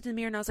 And I just looked in the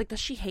mirror and I was like, does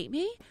she hate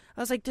me?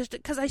 I was like,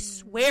 because I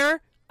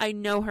swear I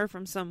know her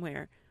from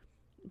somewhere.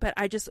 But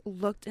I just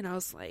looked and I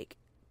was like,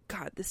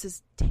 God, this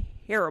is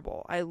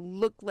terrible. I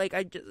look like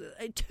I just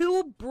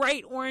 2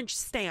 bright orange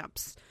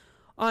stamps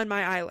on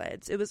my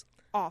eyelids. It was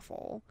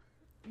awful.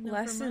 No,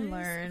 Lesson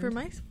learned.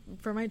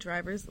 For my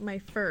driver's, my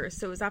first.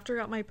 So it was after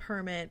I got my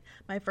permit.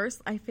 I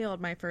failed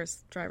my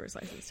first driver's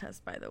license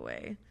test, by the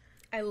way.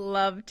 I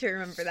love to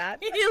remember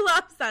that. He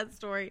loves that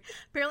story.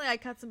 Apparently, I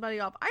cut somebody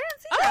off. I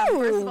didn't see that,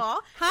 first of all.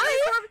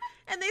 Hi.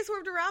 And they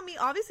swerved around me.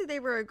 Obviously, they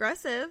were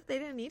aggressive. They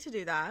didn't need to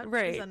do that.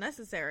 Right. It was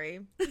unnecessary.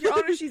 Your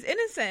Honor, she's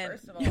innocent.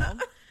 First of all.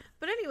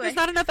 But anyway. There's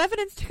not enough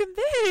evidence to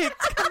convict.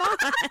 Come on.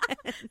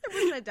 There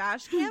wasn't a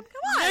dash cam.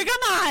 Come on. No,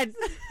 come on.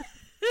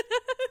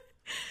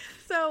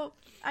 So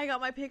I got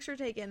my picture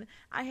taken.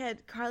 I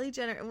had Kylie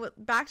Jenner,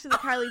 back to the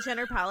Kylie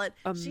Jenner palette.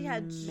 She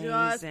had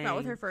just come out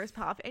with her first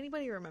palette. If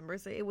anybody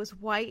remembers it, it was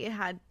white. It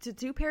had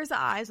 2 pairs of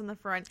eyes on the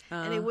front,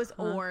 and it was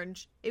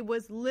orange. It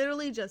was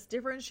literally just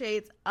different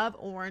shades of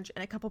orange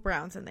and a couple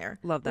browns in there.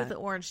 Love that. With the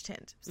orange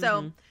tint.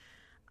 So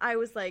I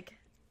was like,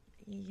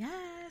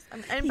 yes.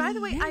 And by the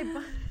way,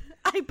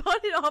 I bought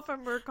it off of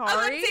Mercari. I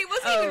was gonna say, it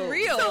wasn't even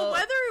real. So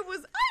whether it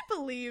was, I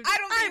believed. I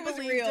don't think it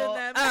was real. In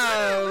them.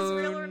 Whether it was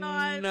real or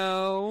not.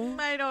 No.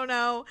 I don't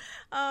know.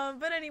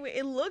 But anyway,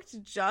 it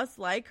looked just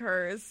like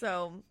hers.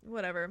 So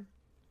whatever.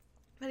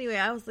 Anyway,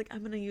 I was like, I'm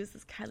going to use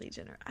this Kylie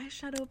Jenner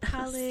eyeshadow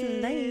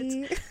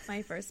palette.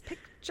 My first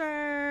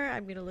picture.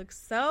 I'm going to look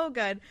so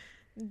good.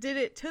 Did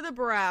it to the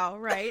brow,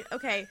 right?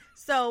 Okay,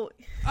 so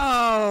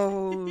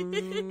and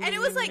it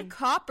was like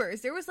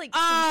coppers. There was like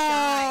some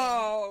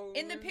shine.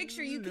 In the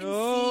picture you can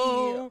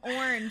see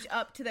orange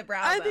up to the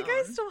brow bone. I think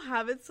I still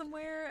have it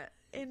somewhere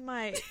in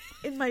my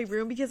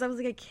room, because I was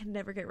like, I can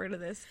never get rid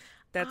of this.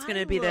 That's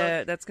gonna be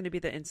the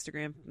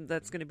Instagram.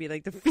 That's gonna be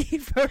like the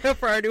feed photo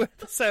for our new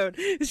episode.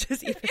 It's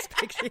just Eva's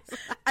pictures.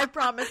 I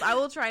promise I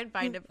will try and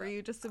find it for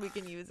you just so we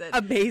can use it.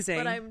 Amazing.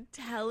 But I'm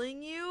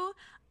telling you,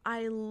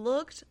 I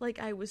looked like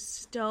I was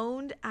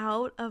stoned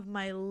out of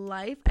my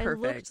life.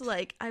 Perfect. I looked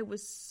like I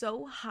was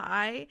so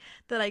high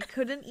that I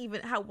couldn't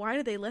even. Why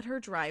did they let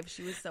her drive?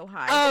 She was so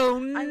high. Oh,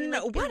 I mean,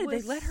 like, why did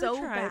they let her so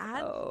drive?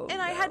 Bad. Oh,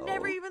 and I had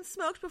never even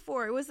smoked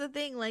before. It was the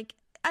thing. Like,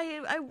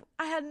 I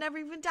had never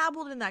even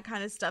dabbled in that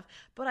kind of stuff,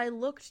 but I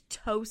looked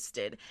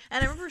toasted.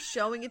 And I remember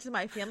showing it to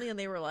my family, and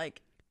they were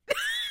like,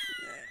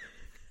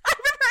 I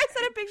remember I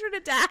sent a picture to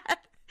Dad, and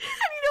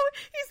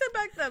he sent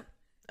back the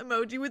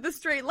emoji with the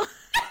straight line.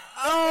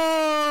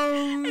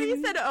 Oh. And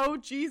he said, "Oh,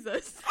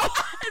 Jesus." And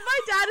my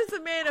dad is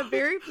a man of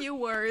very few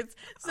words.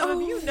 So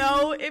if you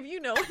know him, you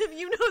know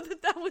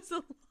that was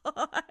a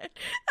lot.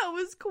 That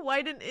was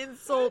quite an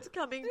insult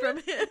coming from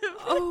him.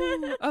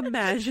 Oh,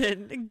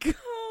 imagine.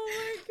 Oh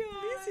my God.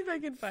 Let me see if I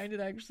can find it.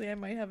 Actually, I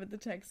might have it, the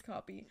text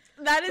copy.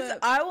 That is,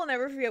 I will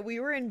never forget. We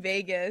were in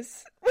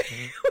Vegas. We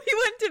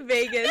went to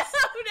Vegas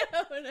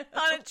no.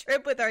 on a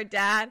trip with our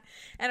dad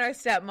and our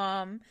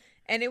stepmom.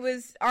 And it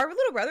was, our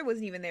little brother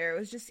wasn't even there. It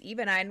was just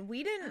Eva and I, and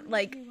we didn't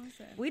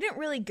we didn't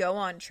really go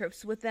on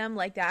trips with them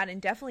like that,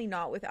 and definitely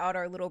not without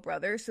our little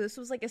brother. So this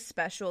was like a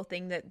special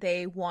thing that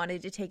they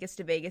wanted to take us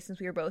to Vegas since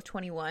we were both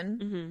 21.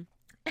 Mm-hmm.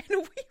 And we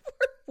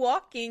were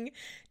walking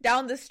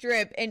down the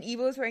strip, and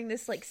Eva was wearing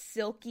this like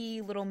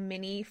silky little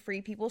mini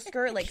Free People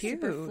skirt, like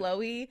super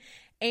flowy.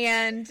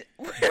 And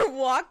we're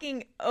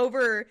walking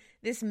over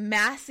this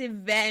massive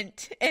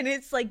vent, and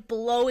it's like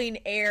blowing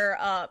air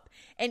up.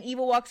 And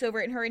Eva walks over,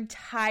 and her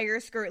entire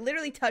skirt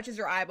literally touches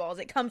her eyeballs.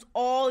 It comes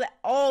all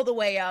the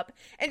way up,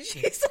 and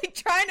she's like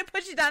trying to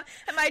push it down.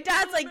 And my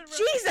dad's like,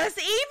 "Jesus,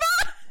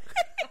 Eva!"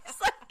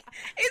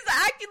 He's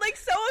acting like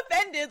so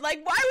offended.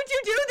 Like, why would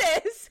you do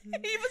this?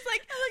 And he was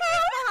like,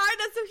 he's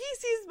behind us, so he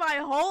sees my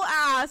whole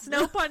ass.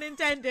 No pun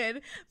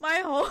intended. My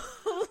whole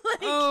like.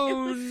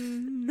 Oh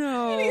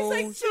no! And he's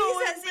like,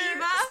 Jesus,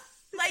 Eva.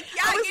 Like,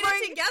 yeah, get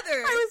it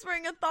together. I was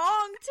wearing a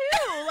thong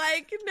too.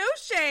 Like, no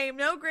shame,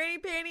 no granny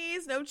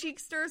panties, no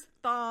cheeksters,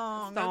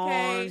 thong.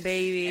 Okay,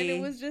 baby. And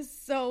it was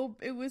just so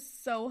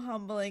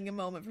humbling a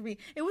moment for me.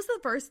 It was the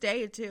first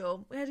day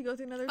too. We had to go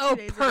through another 2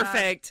 days.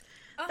 Perfect.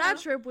 That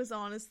trip was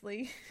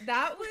honestly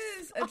that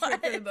was a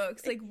trip for the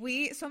books. Like,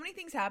 so many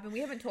things happened. We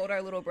haven't told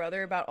our little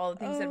brother about all the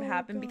things that have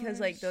happened because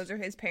like those are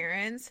his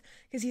parents,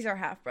 because he's our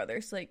half brother,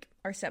 so like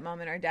our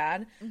stepmom and our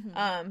dad.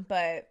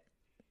 But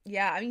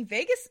yeah, I mean,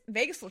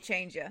 Vegas will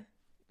change you.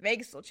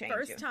 Vegas will change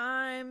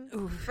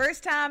you.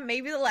 First time,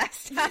 maybe the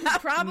last time.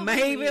 Probably.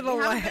 Maybe the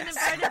last. We haven't been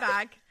invited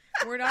back.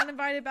 We're not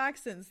invited back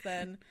since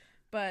then.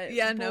 But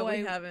yeah, boy, no, we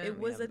haven't. It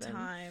was a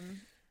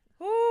time.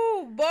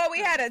 Ooh, boy, we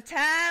had a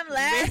time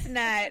last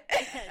night.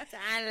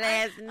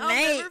 I'll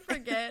never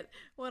forget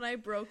when I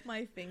broke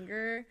my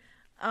finger.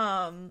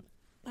 Oh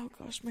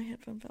gosh, my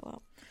headphone fell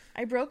out.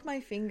 I broke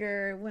my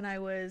finger when I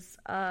was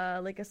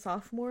like a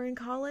sophomore in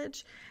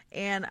college,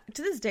 and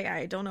to this day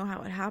I don't know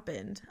how it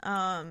happened.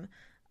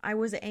 I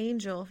was an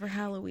angel for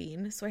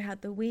Halloween, so I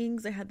had the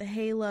wings, I had the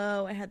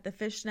halo, I had the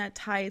fishnet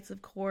tights,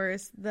 of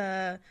course,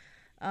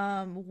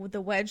 with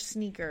the wedge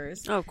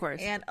sneakers. Oh, of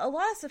course. And a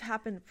lot of stuff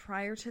happened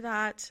prior to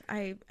that.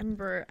 I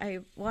remember,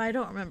 I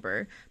don't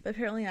remember, but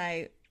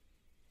apparently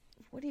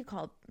what do you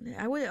call it?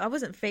 I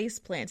wasn't face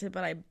planted,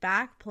 but I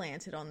back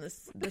planted on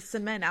the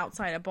cement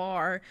outside a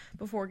bar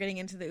before getting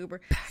into the Uber.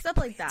 Stuff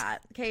like that.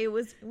 Okay, it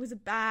was a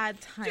bad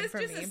time for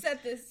me. Just to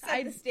set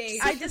the stage.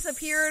 I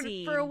disappeared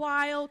for a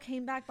while,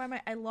 came back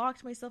I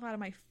locked myself out of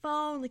my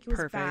phone, like it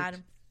was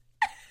bad.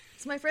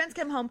 So my friends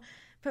came home.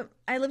 But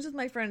I lived with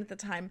my friend at the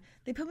time.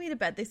 They put me to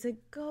bed. They said,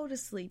 "Go to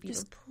sleep,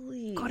 Eva,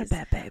 please. Go to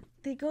bed, babe."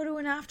 They go to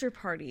an after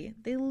party.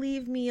 They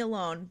leave me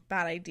alone.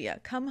 Bad idea.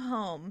 Come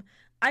home.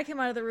 I came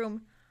out of the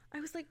room. I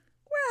was like,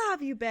 "Where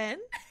have you been?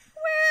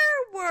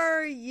 Where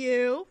were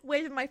you?"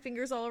 Waving my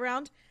fingers all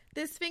around.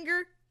 This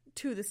finger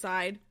to the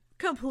side,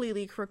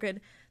 completely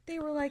crooked. They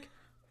were like,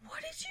 "What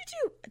did you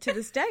do?" To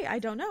this day, I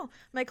don't know.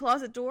 My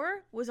closet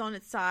door was on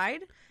its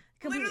side.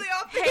 Literally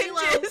off the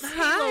hinges.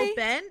 Halo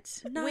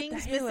bent, Not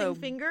wings the halo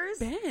missing fingers.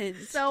 bent.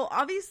 So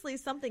obviously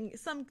some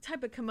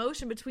type of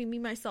commotion between me,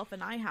 myself,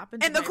 and I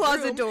happened. And the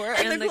closet door.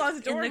 And the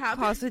closet door and the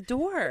happened. closet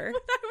door. When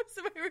I was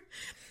in my room,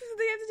 so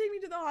they had to take me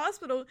to the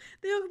hospital.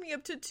 They hooked me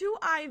up to 2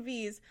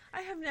 IVs. I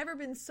have never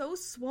been so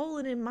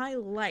swollen in my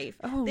life.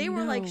 Oh, they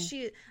were like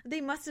no. they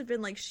must have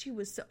been like she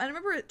was so. I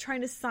remember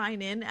trying to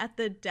sign in at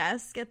the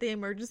desk at the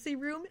emergency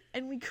room,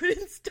 and we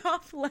couldn't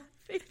stop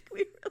laughing. We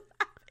were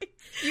laughing.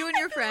 You and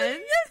your friends?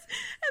 Yes.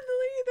 And the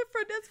lady at the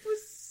front desk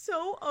was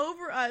so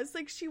over us.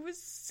 Like, she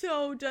was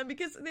so done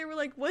because they were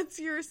like, "What's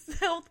your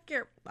health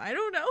care?" I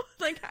don't know.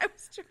 Like, I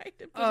was trying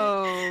to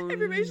put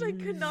information I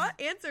could not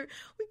answer.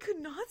 We could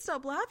not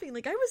stop laughing.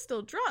 Like, I was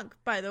still drunk,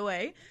 by the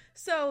way.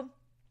 So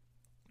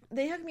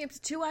they hooked me up to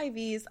 2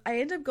 IVs. I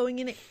ended up going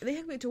in. They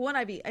hooked me up to 1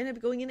 IV. I ended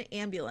up going in an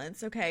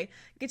ambulance. Okay,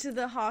 get to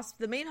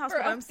the main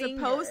hospital I'm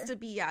supposed to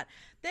be at.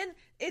 Then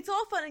it's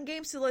all fun and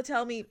games till they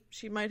tell me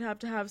she might have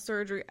to have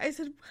surgery. I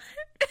said,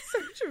 "What?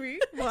 Surgery?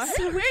 What?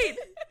 Wait,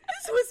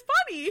 this was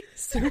funny.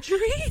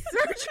 Surgery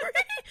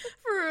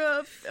for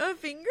a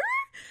finger?"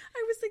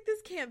 I was like,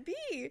 "This can't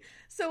be."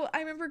 So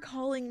I remember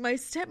calling my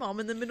stepmom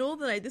in the middle of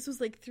the night. This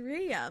was like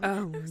 3 a.m.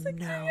 Oh, I was like,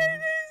 no. "I gotta do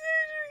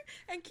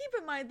surgery." And keep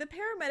in mind, the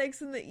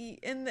paramedics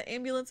in the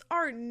ambulance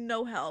are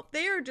no help.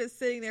 They are just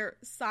sitting there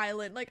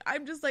silent. Like,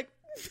 I'm just like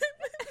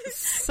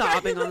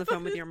sobbing on the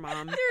phone with your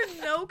mom.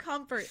 There's no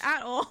comfort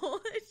at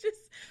all. It's just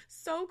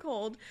so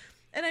cold.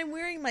 And I'm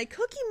wearing my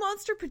Cookie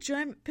Monster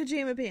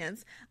pajama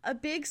pants, a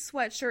big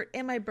sweatshirt,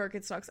 and my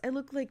Birkenstocks. I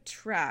look like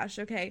trash,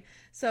 okay?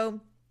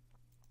 So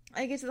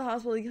I get to the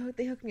hospital.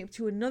 They hook me up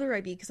to another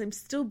IV because I'm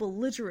still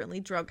belligerently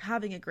drunk,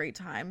 having a great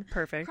time.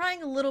 Perfect.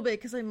 Crying a little bit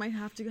because I might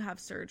have to have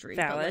surgery.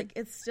 Valid. But, like,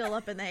 it's still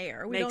up in the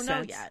air. We Makes don't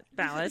know sense. yet.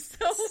 Valid.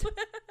 So,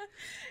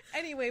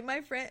 anyway,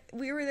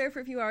 we were there for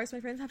a few hours. My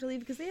friends have to leave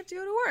because they have to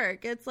go to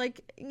work. It's like,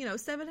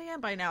 7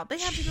 a.m. by now. They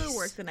have to go to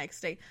work the next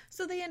day.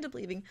 So they end up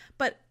leaving.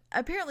 But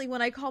apparently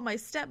when I called my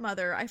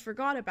stepmother, I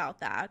forgot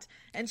about that.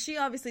 And she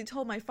obviously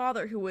told my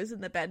father, who was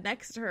in the bed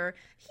next to her.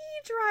 He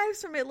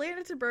drives from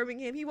Atlanta to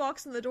Birmingham. He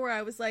walks in the door.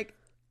 I was like,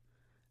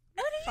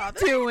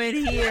 What are you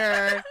doing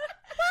here?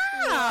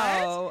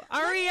 Wow,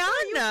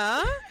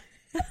 Ariana.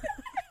 I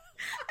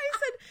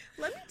said,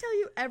 let me tell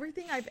you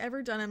everything I've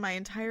ever done in my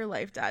entire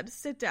life, Dad.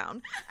 Sit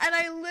down. And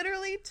I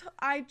literally,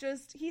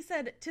 he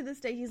said to this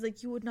day, he's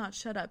like, you would not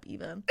shut up,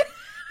 Eva.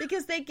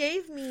 Because they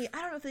gave me,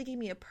 I don't know if they gave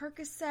me a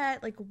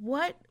Percocet, like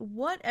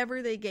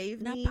whatever they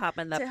gave me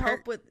to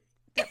help with,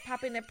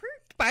 popping a perk.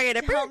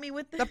 To help me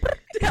with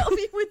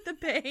the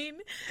pain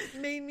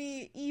made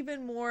me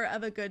even more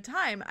of a good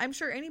time. I'm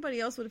sure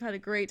anybody else would have had a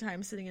great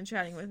time sitting and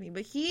chatting with me,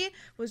 but he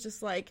was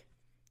just like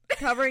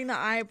covering the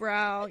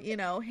eyebrow,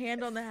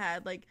 hand on the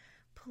head, like,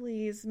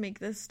 please make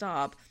this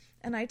stop.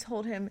 And I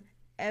told him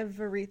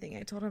everything.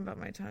 I told him about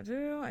my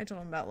tattoo. I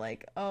told him about,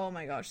 like, oh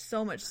my gosh,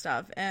 so much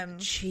stuff. And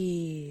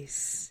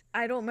jeez,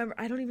 I don't remember.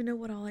 I don't even know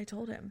what all I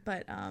told him,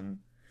 but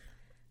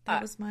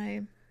that was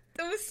my...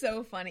 It was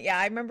so funny. Yeah,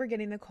 I remember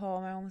getting the call.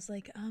 My mom was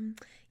like,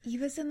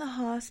 Eva's in the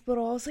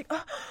hospital. I was like,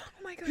 oh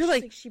my gosh. You're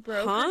like, she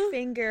broke her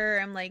finger.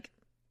 I'm like,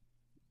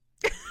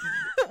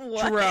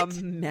 what?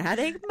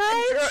 Dramatic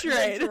much?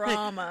 The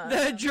drama.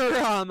 The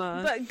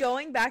drama. But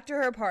going back to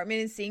her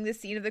apartment and seeing the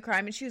scene of the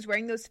crime, and she was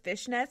wearing those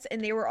fishnets,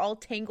 and they were all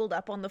tangled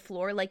up on the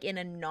floor, like in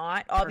a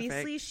knot. Perfect.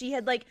 Obviously, she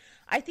had, like,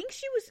 I think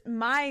she was,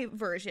 my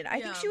version, I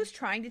think she was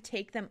trying to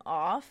take them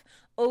off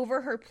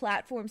over her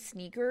platform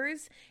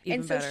sneakers.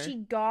 Even and so better. she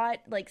got,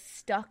 like,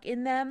 stuck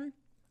in them,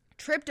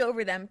 tripped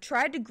over them,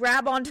 tried to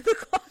grab onto the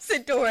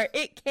closet door.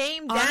 It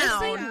came down.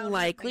 Honestly,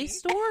 likely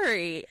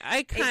story.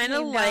 I kind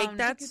of like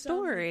that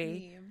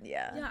story.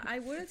 Yeah, I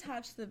would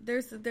attach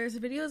there's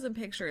videos and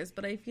pictures,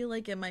 but I feel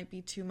like it might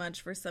be too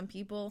much for some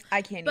people.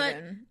 I can't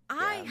even.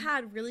 I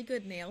had really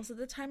good nails at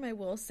the time, I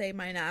will say,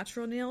 my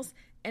natural nails,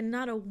 and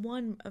not a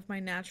one of my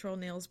natural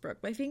nails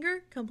broke. My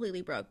finger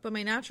completely broke, but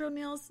my natural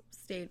nails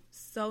stayed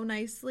so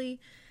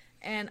nicely.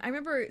 And I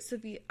remember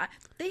Sophie,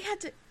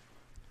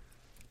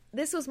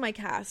 this was my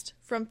cast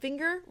from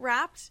finger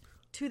wrapped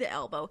to the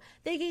elbow.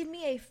 They gave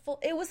me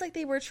it was like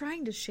they were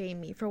trying to shame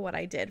me for what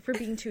I did, for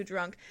being too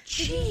drunk.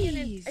 They gave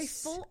me a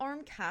full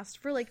arm cast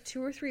for like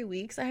 2 or 3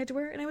 weeks. I had to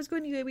wear, and I was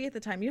going to UAB at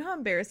the time. You know how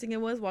embarrassing it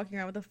was walking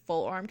around with a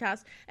full arm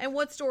cast? And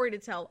what story to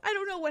tell? I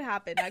don't know what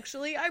happened,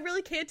 actually. I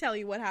really can't tell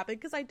you what happened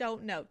because I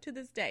don't know to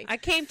this day. I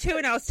came to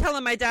and I was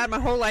telling my dad my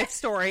whole life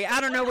story.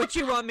 I don't know what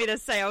you want me to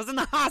say. I was in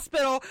the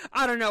hospital.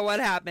 I don't know what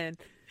happened.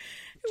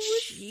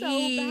 It was so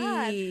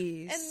bad.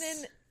 And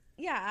then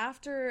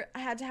after I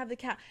had to have the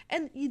cast.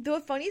 And the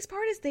funniest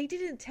part is they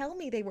didn't tell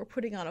me they were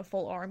putting on a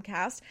full arm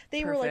cast.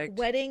 They were like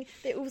wetting.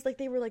 It was like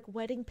they were like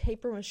wetting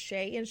paper mache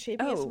and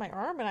shaping it to my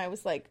arm. And I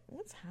was like,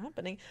 what's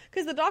happening?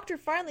 Because the doctor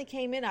finally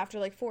came in after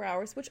like 4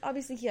 hours, which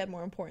obviously he had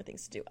more important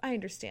things to do. I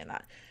understand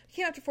that. He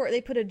came after 4.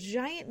 They put a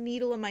giant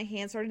needle in my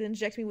hand, started to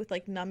inject me with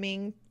like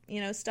numbing,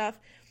 stuff.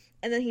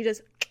 And then he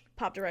just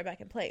popped it right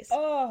back in place.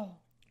 Oh.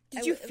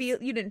 Did you feel?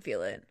 You didn't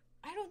feel it?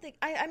 I don't think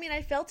I mean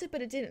I felt it,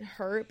 but it didn't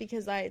hurt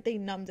because they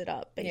numbed it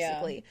up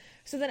basically. Yeah.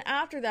 So then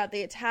after that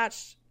they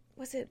attached,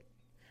 I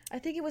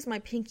think it was my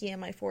pinky and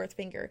my 4th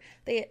finger.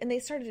 They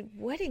started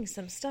wetting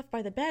some stuff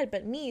by the bed,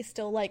 but me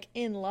still like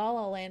in La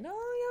La Land.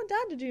 Oh yeah,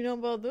 Dad, did you know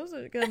about those?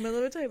 Let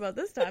me tell you about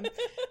this time.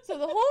 So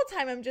the whole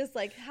time I'm just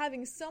like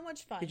having so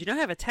much fun. Did you know I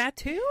have a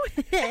tattoo?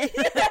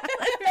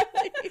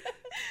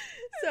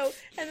 So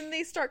and then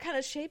they start kind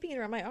of shaping it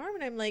around my arm,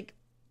 and I'm like,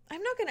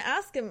 I'm not going to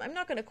ask him. I'm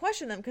not going to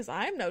question them because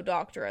I'm no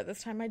doctor at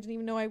this time. I didn't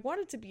even know I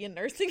wanted to be in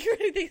nursing or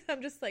anything.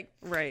 I'm just like,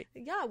 right.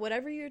 Yeah,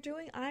 whatever you're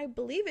doing, I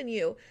believe in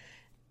you.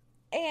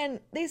 And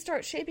they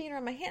start shaping it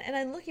around my hand. And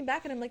I'm looking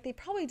back and I'm like, they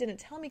probably didn't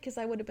tell me because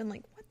I would have been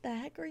like, what the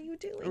heck are you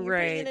doing? You're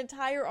putting an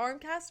entire arm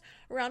cast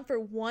around for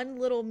one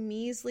little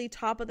measly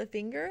top of the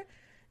finger.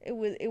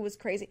 It was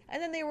crazy.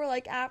 And then they were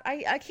like,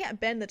 I can't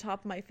bend the top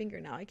of my finger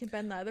now. I can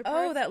bend the other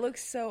part. Oh, that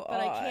looks so but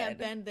odd. I can't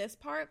bend this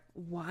part.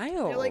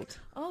 Wild. They're like,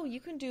 oh,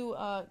 you can do,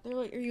 they're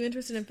like, are you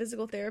interested in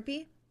physical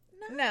therapy?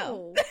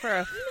 No. For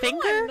a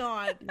finger? I'm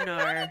not. No.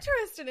 I'm not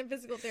interested in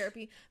physical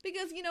therapy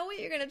because you know what?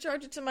 You're going to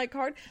charge it to my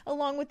card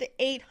along with the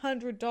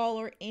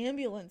 $800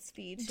 ambulance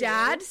fee too.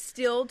 Dad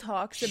still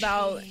talks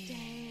about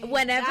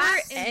whenever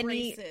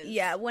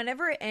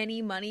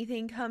any money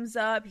thing comes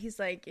up, he's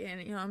like,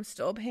 and I'm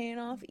still paying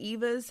off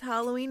Eva's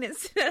Halloween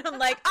incident. I'm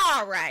like,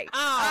 all right.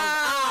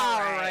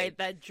 All right.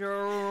 The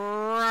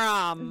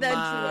drama.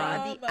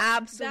 The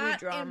absolute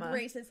drama.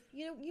 Embraces.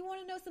 You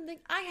want to know something?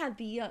 I had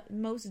the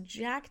most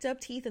jacked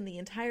up teeth in the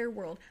entire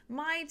world.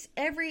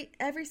 Every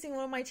single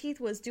one of my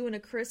teeth was doing a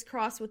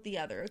crisscross with the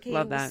other. Okay,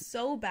 Love it was that.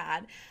 so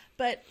bad,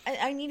 but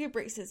I needed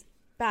braces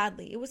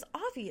badly. It was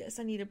obvious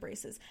I needed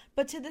braces.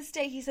 But to this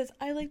day, he says,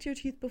 "I liked your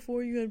teeth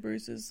before you had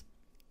braces."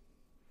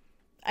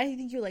 I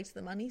think you liked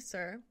the money,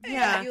 sir.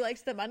 Yeah, you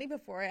liked the money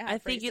before I had. I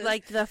think braces. you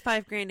liked the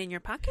 $5,000 in your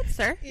pocket,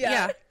 sir.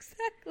 Yeah,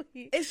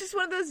 exactly. It's just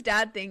one of those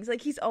dad things.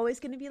 Like he's always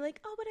going to be like,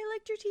 "Oh, but I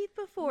liked your teeth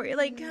before."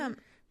 Like,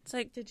 It's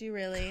like, did you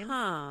really?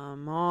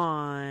 come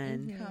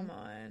on. Come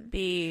on.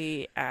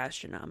 Be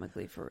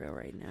astronomically for real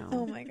right now.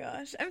 Oh my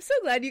gosh. I'm so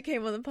glad you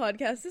came on the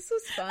podcast. This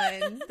was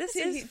fun. This to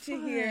is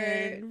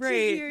hear fun. Right.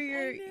 to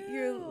hear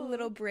your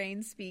little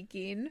brain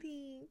speaking.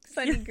 Thanks.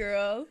 Funny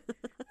girl.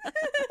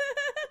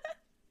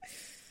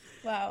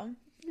 Wow.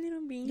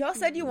 Little bean. Y'all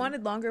said you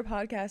wanted longer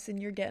podcasts, and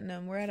you're getting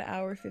them. We're at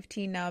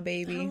 1:15 now,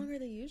 baby. How long are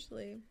they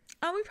usually? We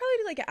probably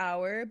do like an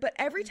hour, but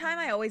every time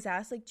I always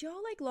ask, like, do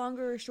y'all like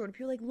longer or shorter?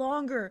 People are like,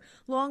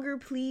 longer,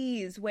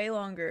 please, way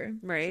longer.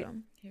 Right. So,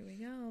 Here we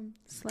go.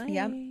 Slay.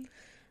 Yep.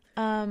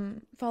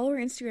 Follow our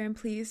Instagram,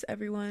 please,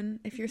 everyone.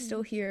 If you're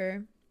still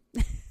here,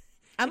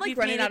 I'm If like you've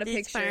running made out it of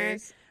this far,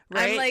 pictures.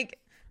 right?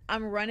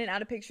 I'm running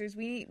out of pictures.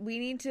 We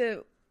need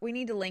to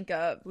link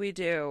up. We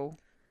do.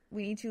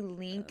 We need to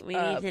link We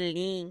up. need to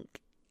link.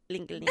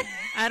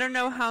 I don't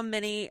know how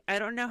many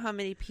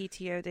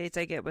PTO dates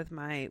I get with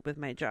my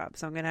job,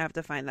 so I'm gonna have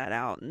to find that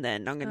out, and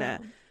then I'm gonna.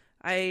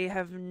 I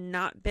have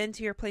not been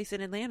to your place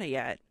in Atlanta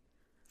yet.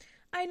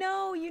 I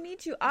know you need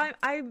to. I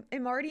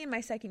am already in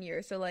my second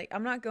year, so like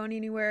I'm not going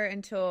anywhere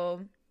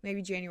until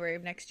maybe January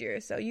of next year.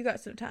 So you got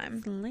some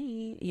time.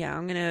 Yeah,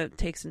 I'm gonna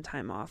take some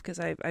time off because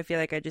I feel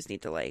like I just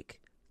need to like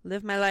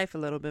live my life a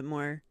little bit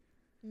more.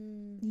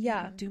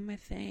 Yeah, Do my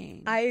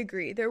thing. I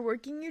agree. They're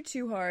working you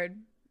too hard.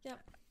 Yep.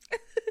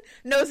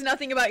 Knows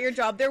nothing about your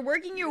job. They're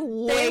working you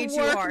way too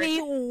work hard.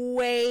 me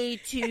way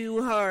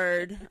too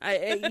hard.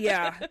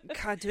 Yeah,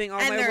 God, doing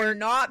all and my they're work,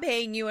 not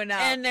paying you enough.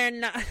 and they're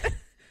not.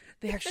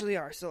 They actually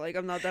are. So like,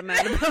 I'm not that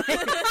mad about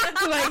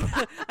it.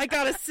 Like, I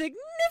got a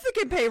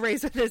significant pay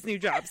raise with this new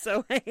job.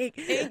 So like,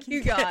 Thank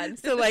you, God.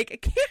 So like, I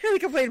can't really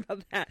complain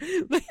about that.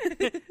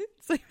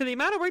 It's like for the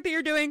amount of work that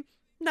you're doing,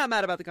 not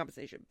mad about the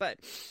compensation. But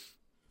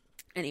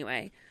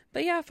anyway,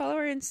 but yeah, follow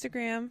our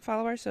Instagram,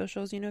 follow our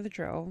socials. You know the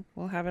drill.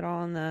 We'll have it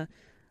all in the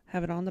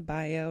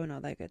bio and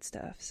all that good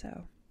stuff.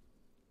 So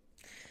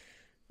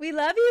We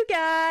love you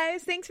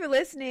guys. Thanks for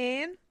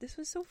listening. this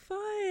was so fun.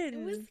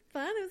 It was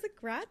fun. It was a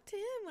gratin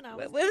when I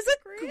was. It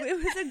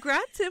was a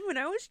gratin when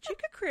I was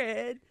chica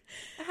cred.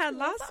 I had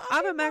lots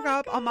of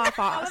makeup on my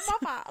face.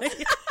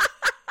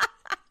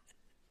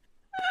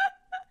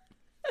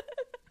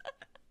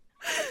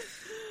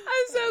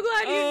 I'm so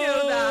glad you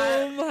know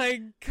that. Oh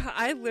my God.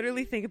 I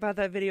literally think about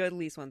that video at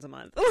least once a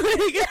month.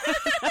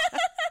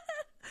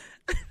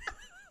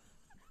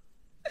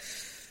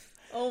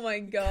 Oh my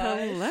gosh.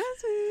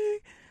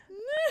 Classic.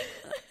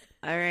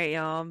 All right,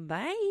 y'all.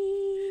 Bye.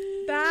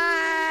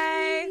 Bye.